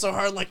trip out so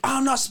hard like, oh,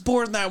 I'm not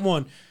supporting that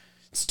one.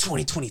 It's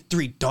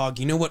 2023, dog.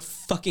 You know what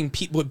fucking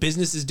what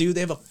businesses do?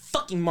 They have a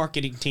fucking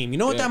marketing team. You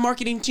know what that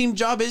marketing team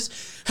job is?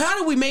 How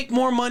do we make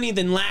more money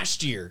than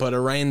last year? Put a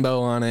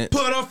rainbow on it.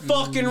 Put a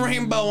fucking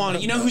rainbow on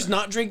it. You know who's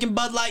not drinking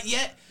Bud Light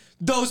yet?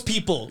 Those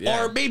people.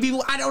 Yeah. Or maybe,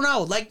 I don't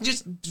know. Like,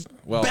 just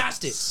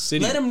blast it.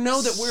 Let them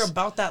know that we're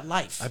about that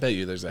life. I bet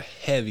you there's a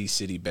heavy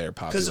city bear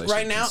population. Because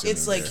right now,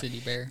 it's like... City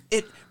Bear.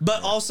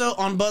 But also,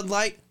 on Bud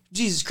Light...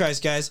 Jesus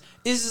Christ, guys.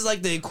 This is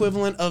like the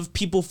equivalent of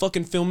people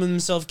fucking filming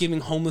themselves giving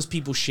homeless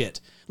people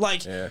shit.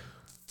 Like,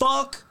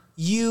 fuck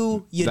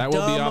You that will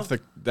dumb be off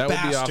the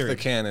bastard.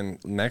 canon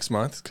next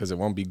month because it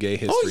won't be Gay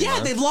History Oh yeah,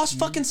 Month. they've lost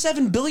fucking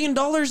 $7 billion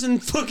in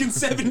fucking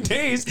 7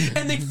 days,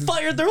 and they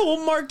fired their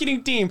whole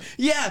marketing team.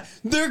 Yeah,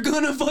 they're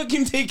gonna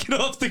fucking take it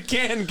off the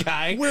can,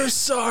 guy. We're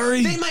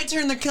sorry. They might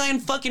turn the can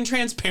fucking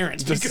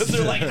transparent because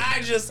they're like,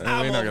 I'm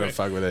We're not gonna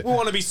fuck with it. We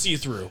want to be see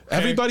through.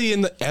 Everybody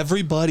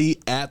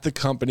at the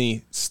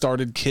company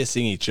started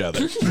kissing each other.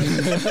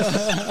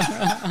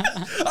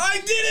 I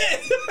did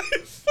it! I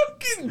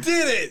fucking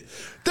did it!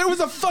 There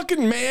was a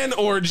fucking man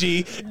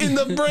orgy in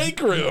the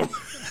break room.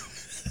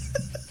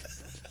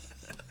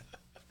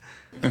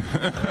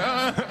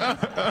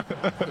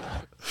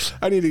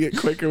 I need to get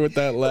quicker with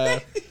that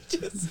laugh.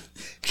 Just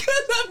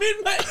because I'm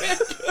in my head.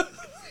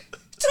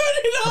 Turn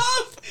it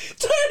off!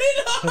 Turn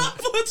it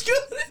off! What's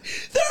good?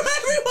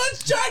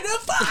 Everyone's trying to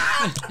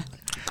fuck!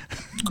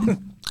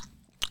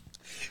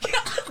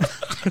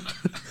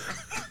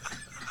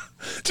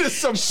 Just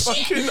some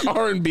fucking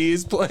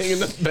R&B's playing in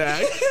the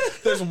back.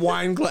 There's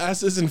wine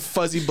glasses and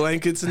fuzzy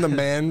blankets in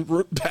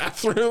the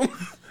bathroom.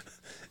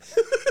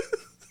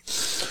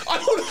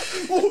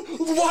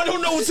 I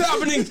don't know what's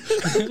happening.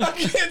 I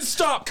can't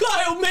stop.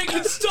 Kyle, make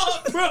it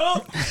stop, bro.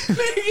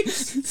 Make it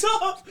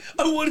stop.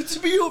 I want it to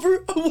be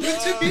over. I want it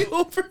to be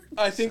over.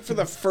 I think for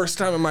the first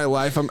time in my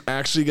life, I'm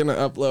actually going to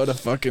upload a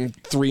fucking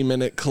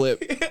 3-minute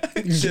clip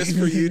just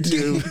for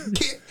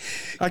YouTube.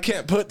 I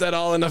can't put that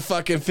all in a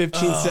fucking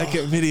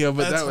 15-second video,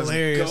 but that was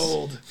hilarious.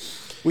 Gold.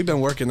 We've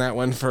been working that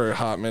one for a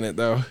hot minute,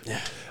 though.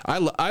 Yeah.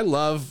 I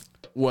love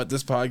what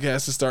this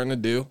podcast is starting to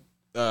do.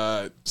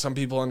 Some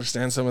people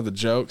understand some of the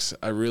jokes.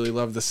 I really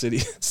love the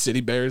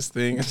city bears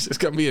thing. It's just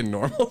gonna be a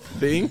normal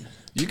thing.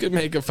 You could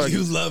make a fucking.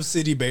 You love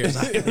city bears.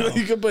 I know.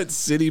 You could put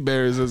city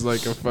bears as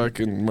like a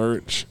fucking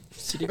merch.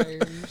 City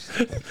Bears.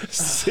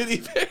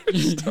 City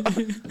bears.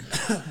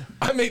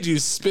 I made you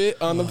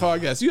spit on the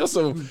podcast.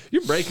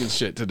 You're breaking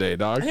shit today,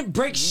 dog. I didn't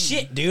break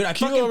shit, dude. I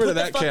Can you fucking go over put to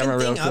that the fucking camera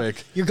real thing up.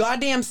 quick? Your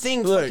goddamn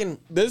thing Look, fucking.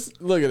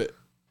 look at it.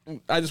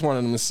 I just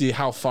wanted them to see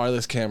how far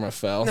this camera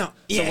fell. No, So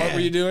yeah. what were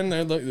you doing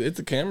there? Look, it's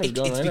the camera's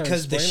going It's right now.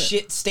 because the Explain it.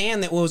 shit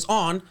stand that was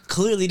on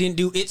clearly didn't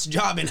do its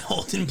job and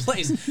hold in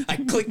place. I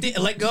clicked it,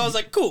 let go. I was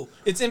like, cool,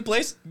 it's in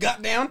place.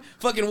 Got down,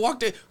 fucking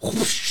walked it.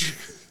 Whoosh.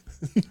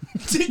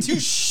 Didn't do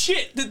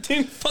shit. The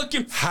thing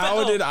fucking How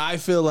fell. did I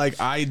feel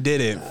like I did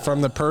it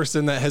from the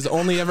person that has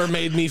only ever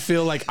made me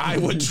feel like I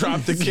would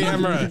drop the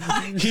camera?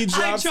 He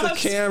drops the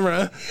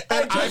camera,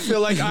 and I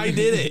feel like I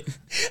did it.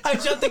 I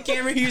dropped the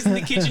camera. He was in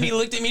the kitchen. He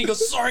looked at me and he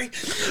goes, sorry.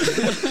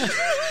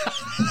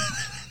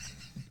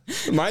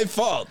 My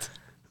fault.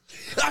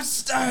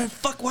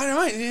 Fuck, why am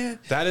I? Yeah.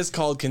 That is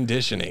called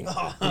conditioning.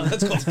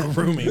 That's called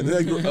grooming.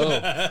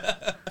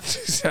 Oh,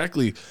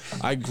 exactly.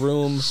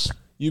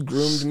 You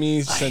groomed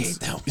me since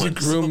that you one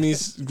groomed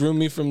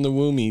me from the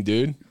womby,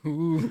 dude.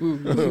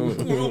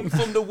 Groom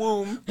from the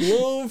womb.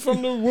 Womb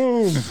from the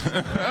womb.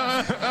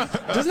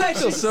 Doesn't that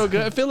feel so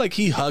good? I feel like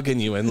he hugging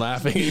you and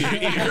laughing in your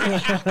ear.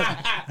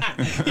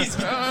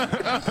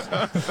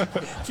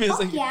 Feels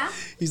like,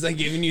 he's like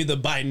giving you the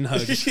Biden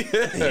hug.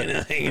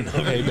 Hanging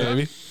over. Hey,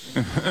 baby.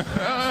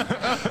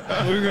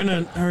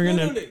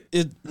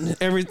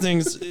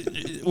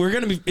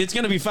 It's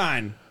gonna be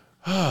fine.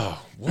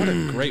 Oh, what a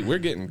great! We're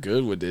getting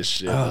good with this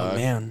shit. Oh dog.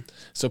 man,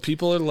 So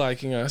people are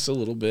liking us a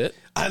little bit.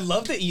 I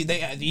love that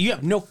you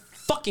have no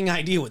fucking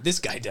idea what this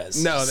guy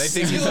does. No, they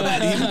think he's You a,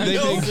 have they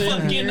no think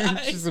fucking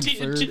Just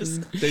idea.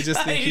 observing. they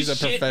just think he's a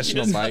Shit,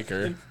 professional he does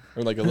biker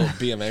or like a little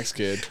BMX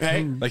kid.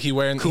 Right? Like he's Cool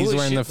wearing as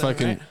the shit, though,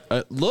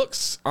 fucking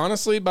looks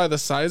honestly by the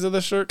size of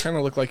the shirt kind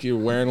of look like you're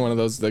wearing one of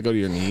those that go to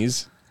your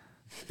knees.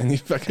 And you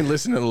fucking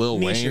listen to Lil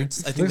Knee Wayne.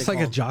 shirts. I think Looks they like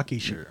call a them. jockey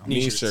shirt.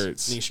 Knee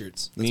shirts. Knee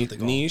shirts. That's Knee, what they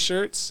call knee them.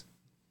 shirts.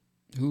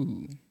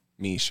 Ooh.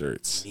 Me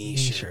shirts. Knee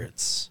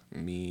shirts.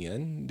 Me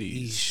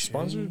undies. shirts.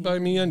 Sponsored by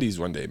Me Undies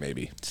one day,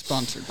 maybe.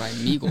 Sponsored by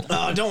Meagle. Oh,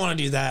 I don't want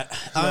to do that.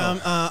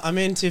 I'm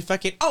into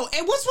fucking. Oh,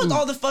 and what's with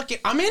all the fucking?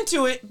 I'm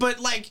into it, but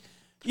like,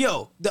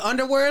 yo, the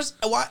underwears.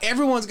 Why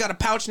everyone's got a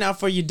pouch now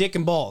for your dick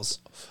and balls?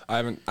 I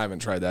haven't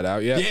tried that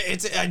out yet. Yeah,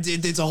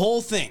 it's a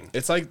whole thing.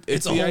 It's like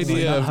it's a the whole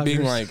idea thing. of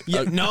being Huggers. like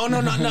Yeah, no,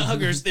 not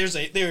huggers. There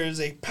is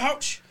a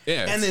pouch.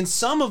 Yeah, and then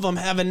some of them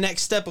have a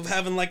next step of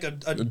having like a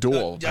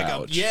dual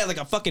pouch. like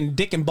a fucking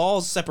dick and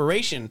balls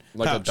separation.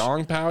 like pouch. a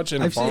dong pouch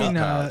and I've a bong seen,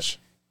 pouch.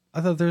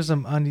 I thought there's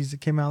some undies that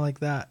came out like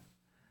that.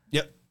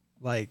 Yep.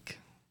 Like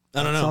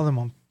I don't saw know. them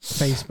on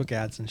Facebook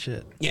ads and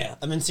shit. Yeah,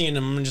 I've been seeing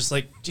them. I'm just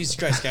like, Jesus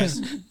Christ,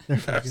 guys.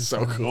 That's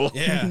so cool.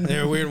 Yeah,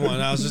 they're a weird one.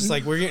 I was just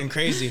like, we're getting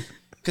crazy.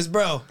 Cause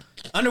bro,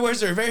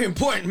 underwears are very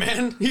important,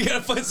 man. You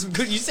gotta find some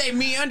good. You say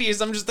me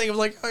undies, I'm just thinking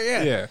like, oh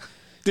yeah. Yeah,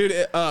 dude.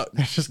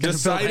 just gonna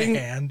build a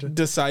hand.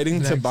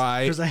 Deciding to Next,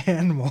 buy. There's a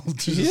hand mold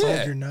to just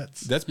hold your nuts.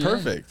 That's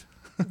perfect.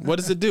 What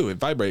does it do? It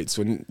vibrates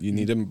when you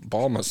need a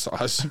ball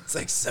massage. It's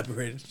like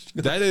separated.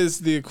 That is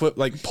the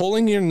like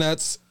pulling your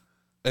nuts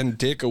and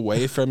dick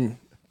away from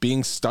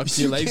being stuck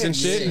to your legs and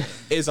shit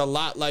is a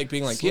lot like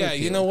being like, yeah,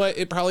 you know what?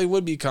 It probably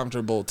would be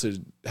comfortable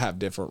to have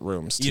different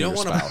rooms to your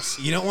spouse.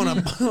 You don't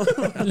want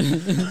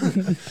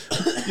to.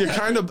 You're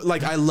kind of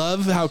like, I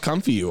love how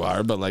comfy you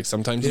are, but like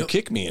sometimes you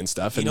kick me and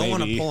stuff. You and don't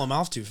want to maybe, pull them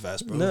off too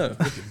fast, bro. No.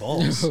 Rip your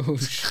balls. Oh,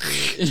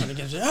 shit. Trying to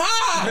get you-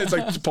 ah! It's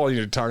like pulling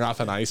your tongue off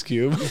an ice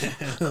cube.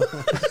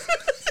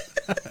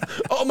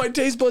 Oh, my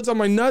taste buds on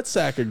my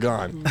nutsack are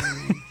gone.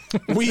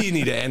 We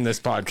need to end this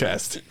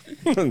podcast.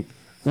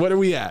 What are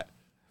we at?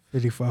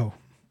 54.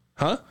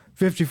 Huh?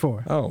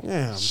 54. Oh,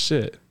 Damn.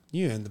 shit.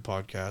 You end the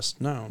podcast.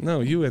 No.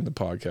 No, you end the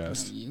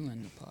podcast. You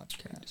and the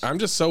podcast. I'm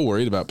just so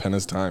worried about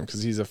Penna's time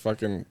because he's a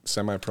fucking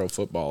semi-pro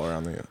footballer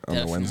on the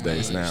Definitely.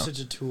 Wednesdays You're now. such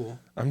a tool.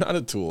 I'm not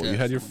a tool. You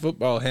had your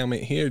football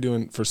helmet here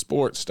doing for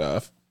sports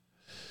stuff.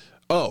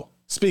 Oh,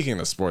 speaking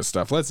of sports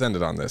stuff, let's end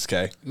it on this,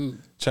 okay?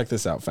 Check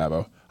this out,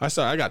 Fabo.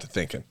 I got to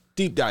thinking.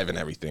 Deep diving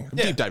everything. I've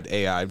deep dived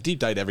AI. I've deep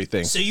dived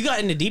everything. So you got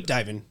into deep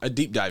diving.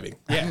 Deep diving.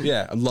 Yeah.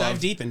 Yeah. I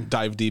love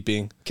Dive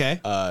deeping. Okay.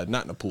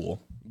 Not in a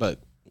pool, but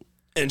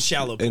And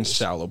shallow pools. in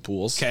shallow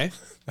pools. Okay.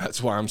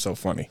 That's why I'm so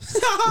funny. So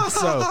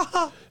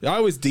I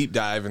always deep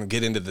dive and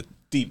get into the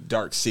deep,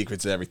 dark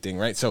secrets of everything,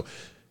 right? So,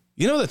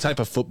 you know the type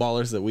of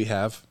footballers that we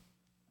have,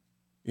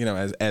 you know,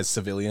 as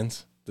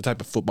civilians, the type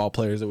of football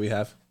players that we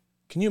have?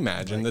 Can you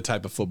imagine the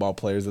type of football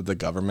players that the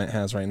government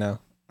has right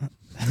now?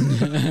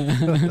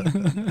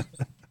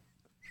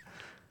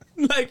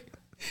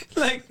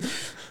 like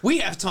we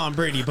have Tom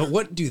Brady, but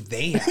what do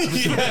they have?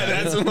 Yeah,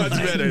 that's much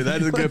better.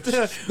 That's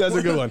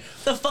a good one.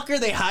 The fuck are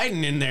they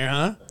hiding in there,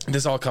 huh?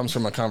 This all comes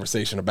from a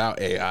conversation about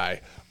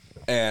AI,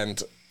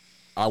 and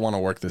I want to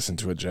work this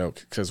into a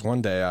joke because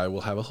one day I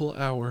will have a whole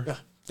hour,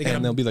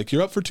 and they'll be like,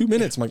 "You're up for 2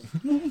 minutes." I'm like,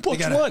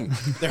 "What's one?"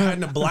 They're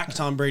hiding a black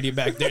Tom Brady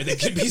back there. They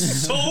could be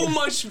so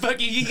much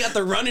fucking. He got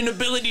the running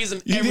abilities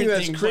and You everything.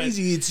 think that's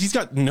crazy? He's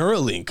got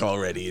Neuralink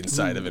already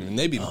inside of him, and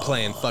they've been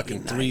playing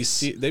fucking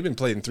they've been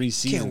playing 3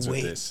 seasons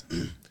with wait. this.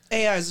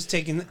 AI is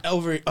taking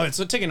over. Oh,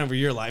 it's taking over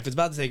your life. It's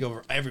about to take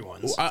over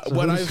everyone's. I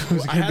gonna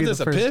had be this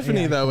the first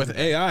epiphany AI though with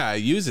AI. I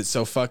use it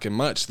so fucking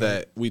much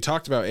that we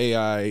talked about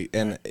AI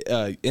and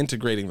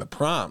integrating the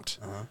prompt,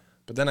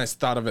 but then I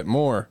thought of it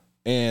more.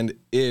 And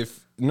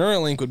if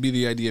Neuralink would be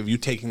the idea of you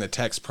taking the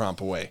text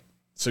prompt away,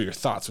 so your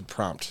thoughts would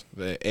prompt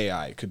the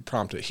AI could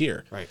prompt it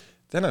here. Right.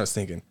 Then I was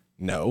thinking,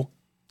 no,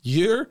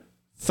 your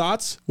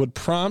thoughts would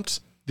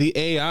prompt the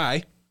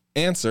AI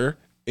answer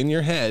in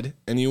your head,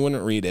 and you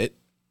wouldn't read it.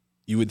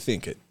 You would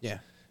think it. Yeah.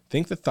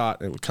 Think the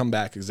thought, and it would come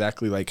back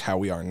exactly like how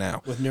we are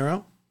now. With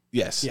Neuro?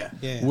 Yes. Yeah.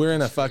 We're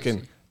in a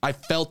fucking. I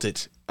felt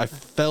it.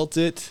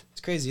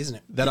 It's crazy, isn't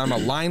it? That I'm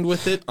aligned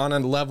with it on a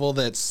level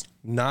that's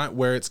not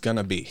where it's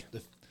gonna be.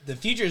 The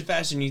future is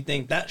faster than you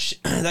think. That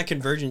that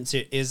convergence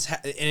is,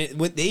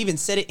 they even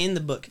said it in the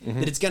book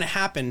that it's gonna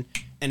happen,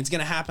 and it's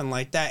gonna happen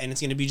like that, and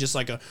it's gonna be just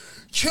like a,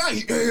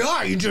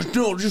 AI.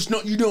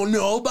 You don't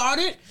know about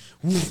it.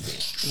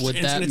 Would And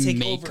it's that gonna take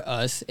make over.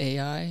 us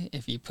AI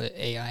if you put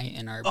AI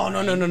in our Oh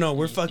no brain? no!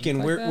 We're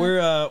fucking.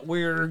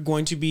 We're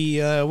going to be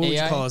what would you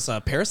AI? call us?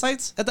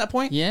 Parasites at that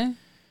point? Yeah.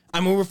 I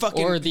mean, we're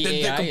fucking. Or the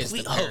AI is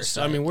complete the host.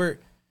 I parasite. mean, we're.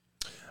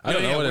 I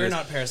don't know what it we're is.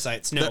 not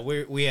parasites. No,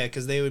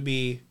 because they would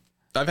be.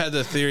 I've had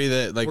the theory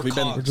that like We're we've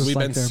been cogs. Just we've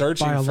like been their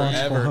searching biological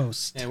forever.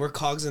 host. Yeah, we're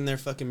cogs in their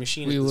fucking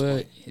machine. We at this would.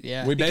 point.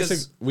 Yeah.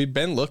 We've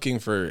been looking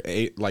for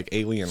like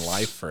alien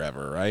life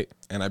forever, right?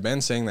 And I've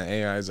been saying that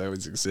AI has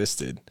always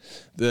existed.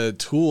 The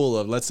tool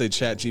of, let's say,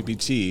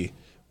 ChatGPT.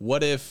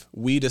 What if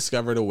we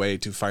discovered a way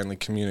to finally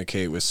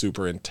communicate with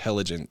super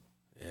intelligent,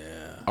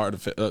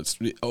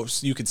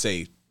 you could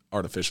say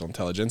artificial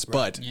intelligence,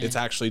 but it's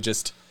actually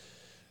just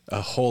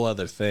a whole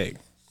other thing,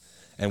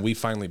 and we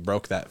finally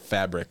broke that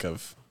fabric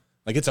of.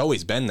 Like, it's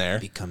always been there.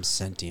 Becomes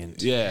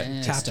sentient.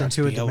 Yeah. Tapped Starts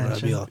into a to be able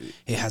to dimension.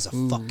 it has a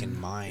fucking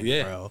mind,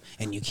 Yeah. bro,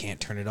 and you can't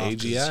turn it off. 'Cause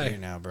it's AGI. here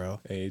now, bro.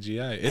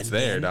 AGI. It's And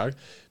there, then, dog. If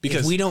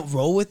Because we don't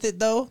roll with it,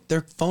 though,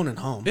 they're phoning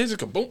home. it's a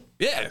boom.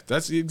 Yeah,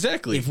 that's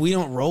exactly. If we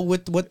don't roll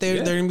with what they're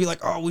Yeah. gonna be like,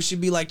 oh, we should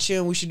be like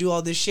chill, we should do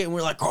all this shit, and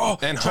we're like, oh,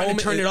 And trying home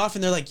to turn is- it off,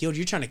 and they're like, yo,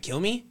 you're trying to kill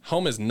me?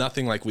 Home is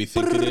nothing like we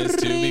think it is,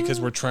 too, because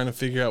we're trying to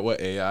figure out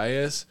what AI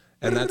is.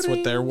 And that's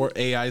what their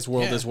AI's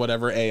world Yeah. is,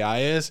 whatever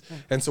AI is.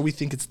 And so we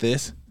think it's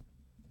this,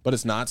 but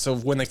it's not. So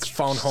when they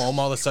phone home,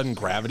 all of a sudden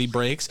gravity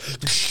breaks.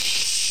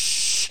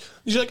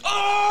 You're like,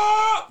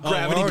 oh, We're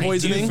gravity already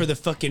poisoning. due for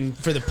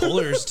the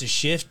polars to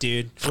shift,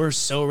 dude. We're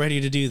so ready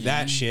to do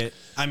that shit.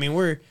 I mean,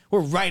 we're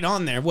right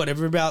on there.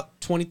 Whatever, about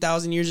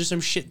 20,000 years or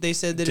some shit. They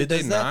said that Did it they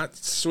does that. not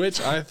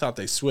switch? I thought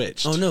they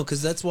switched. Oh no,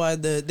 because that's why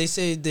they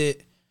say that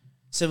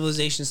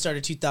civilization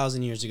started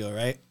 2,000 years ago,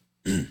 right?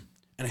 And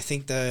I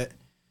think that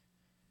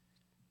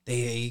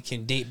they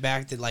can date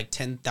back to like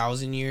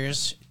 10,000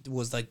 years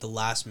was like the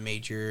last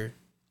major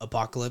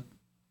apocalypse,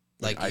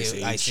 like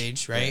ice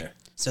age, right? Yeah.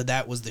 So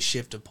that was the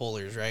shift of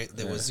polars, right?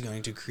 That was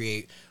going to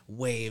create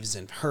waves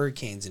and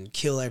hurricanes and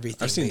kill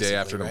everything. I've seen Day basically,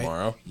 After right?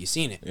 Tomorrow. You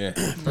seen it? Yeah.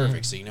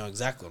 Perfect. So you know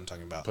exactly what I'm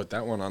talking about. Put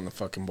that one on the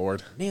fucking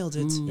board. Nailed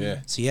it. Yeah.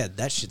 So yeah,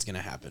 that shit's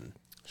gonna happen.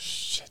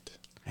 Shit.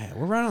 Yeah,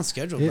 we're right on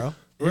schedule, bro.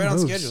 We're right on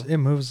moves. schedule. It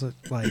moves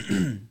like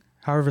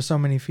however so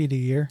many feet a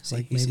year. See,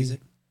 Like he maybe sees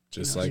it.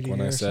 Just You know, like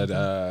when I or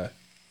said,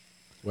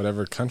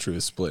 whatever country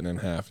was splitting in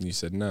half, and you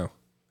said no,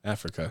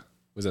 Africa.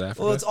 Was it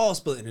Africa? Well, it's all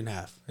splitting in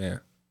half. yeah.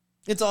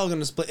 It's all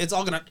gonna split. It's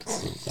all gonna.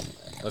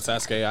 Let's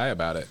ask AI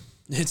about it.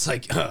 It's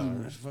like,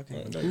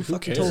 fucking, who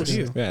fucking told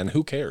you? Yeah, and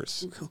who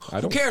cares?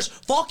 Who cares?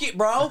 Fuck it,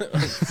 bro.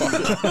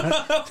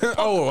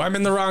 Oh, I'm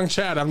in the wrong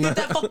chat. I'm not.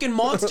 That fucking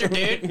monster,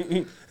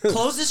 dude.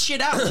 Close this shit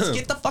out. Let's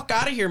get the fuck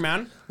out of here,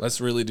 man. Let's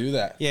really do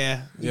that.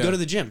 Yeah. Yeah. Go to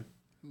the gym.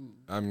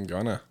 I'm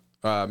gonna.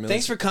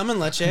 Thanks for coming,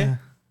 Leche. Thanks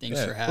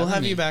Yeah. for having We'll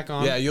have me. you back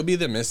on. Yeah, you'll be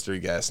the mystery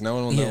guest. No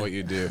one will know Yeah. what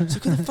you do. So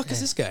who the fuck is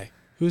this guy?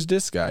 Who's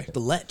this guy? The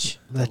Lech.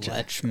 The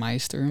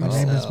Lechmeister my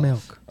name is himself.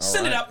 Milk.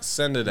 Send it out.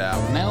 Send it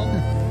out.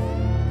 Mel.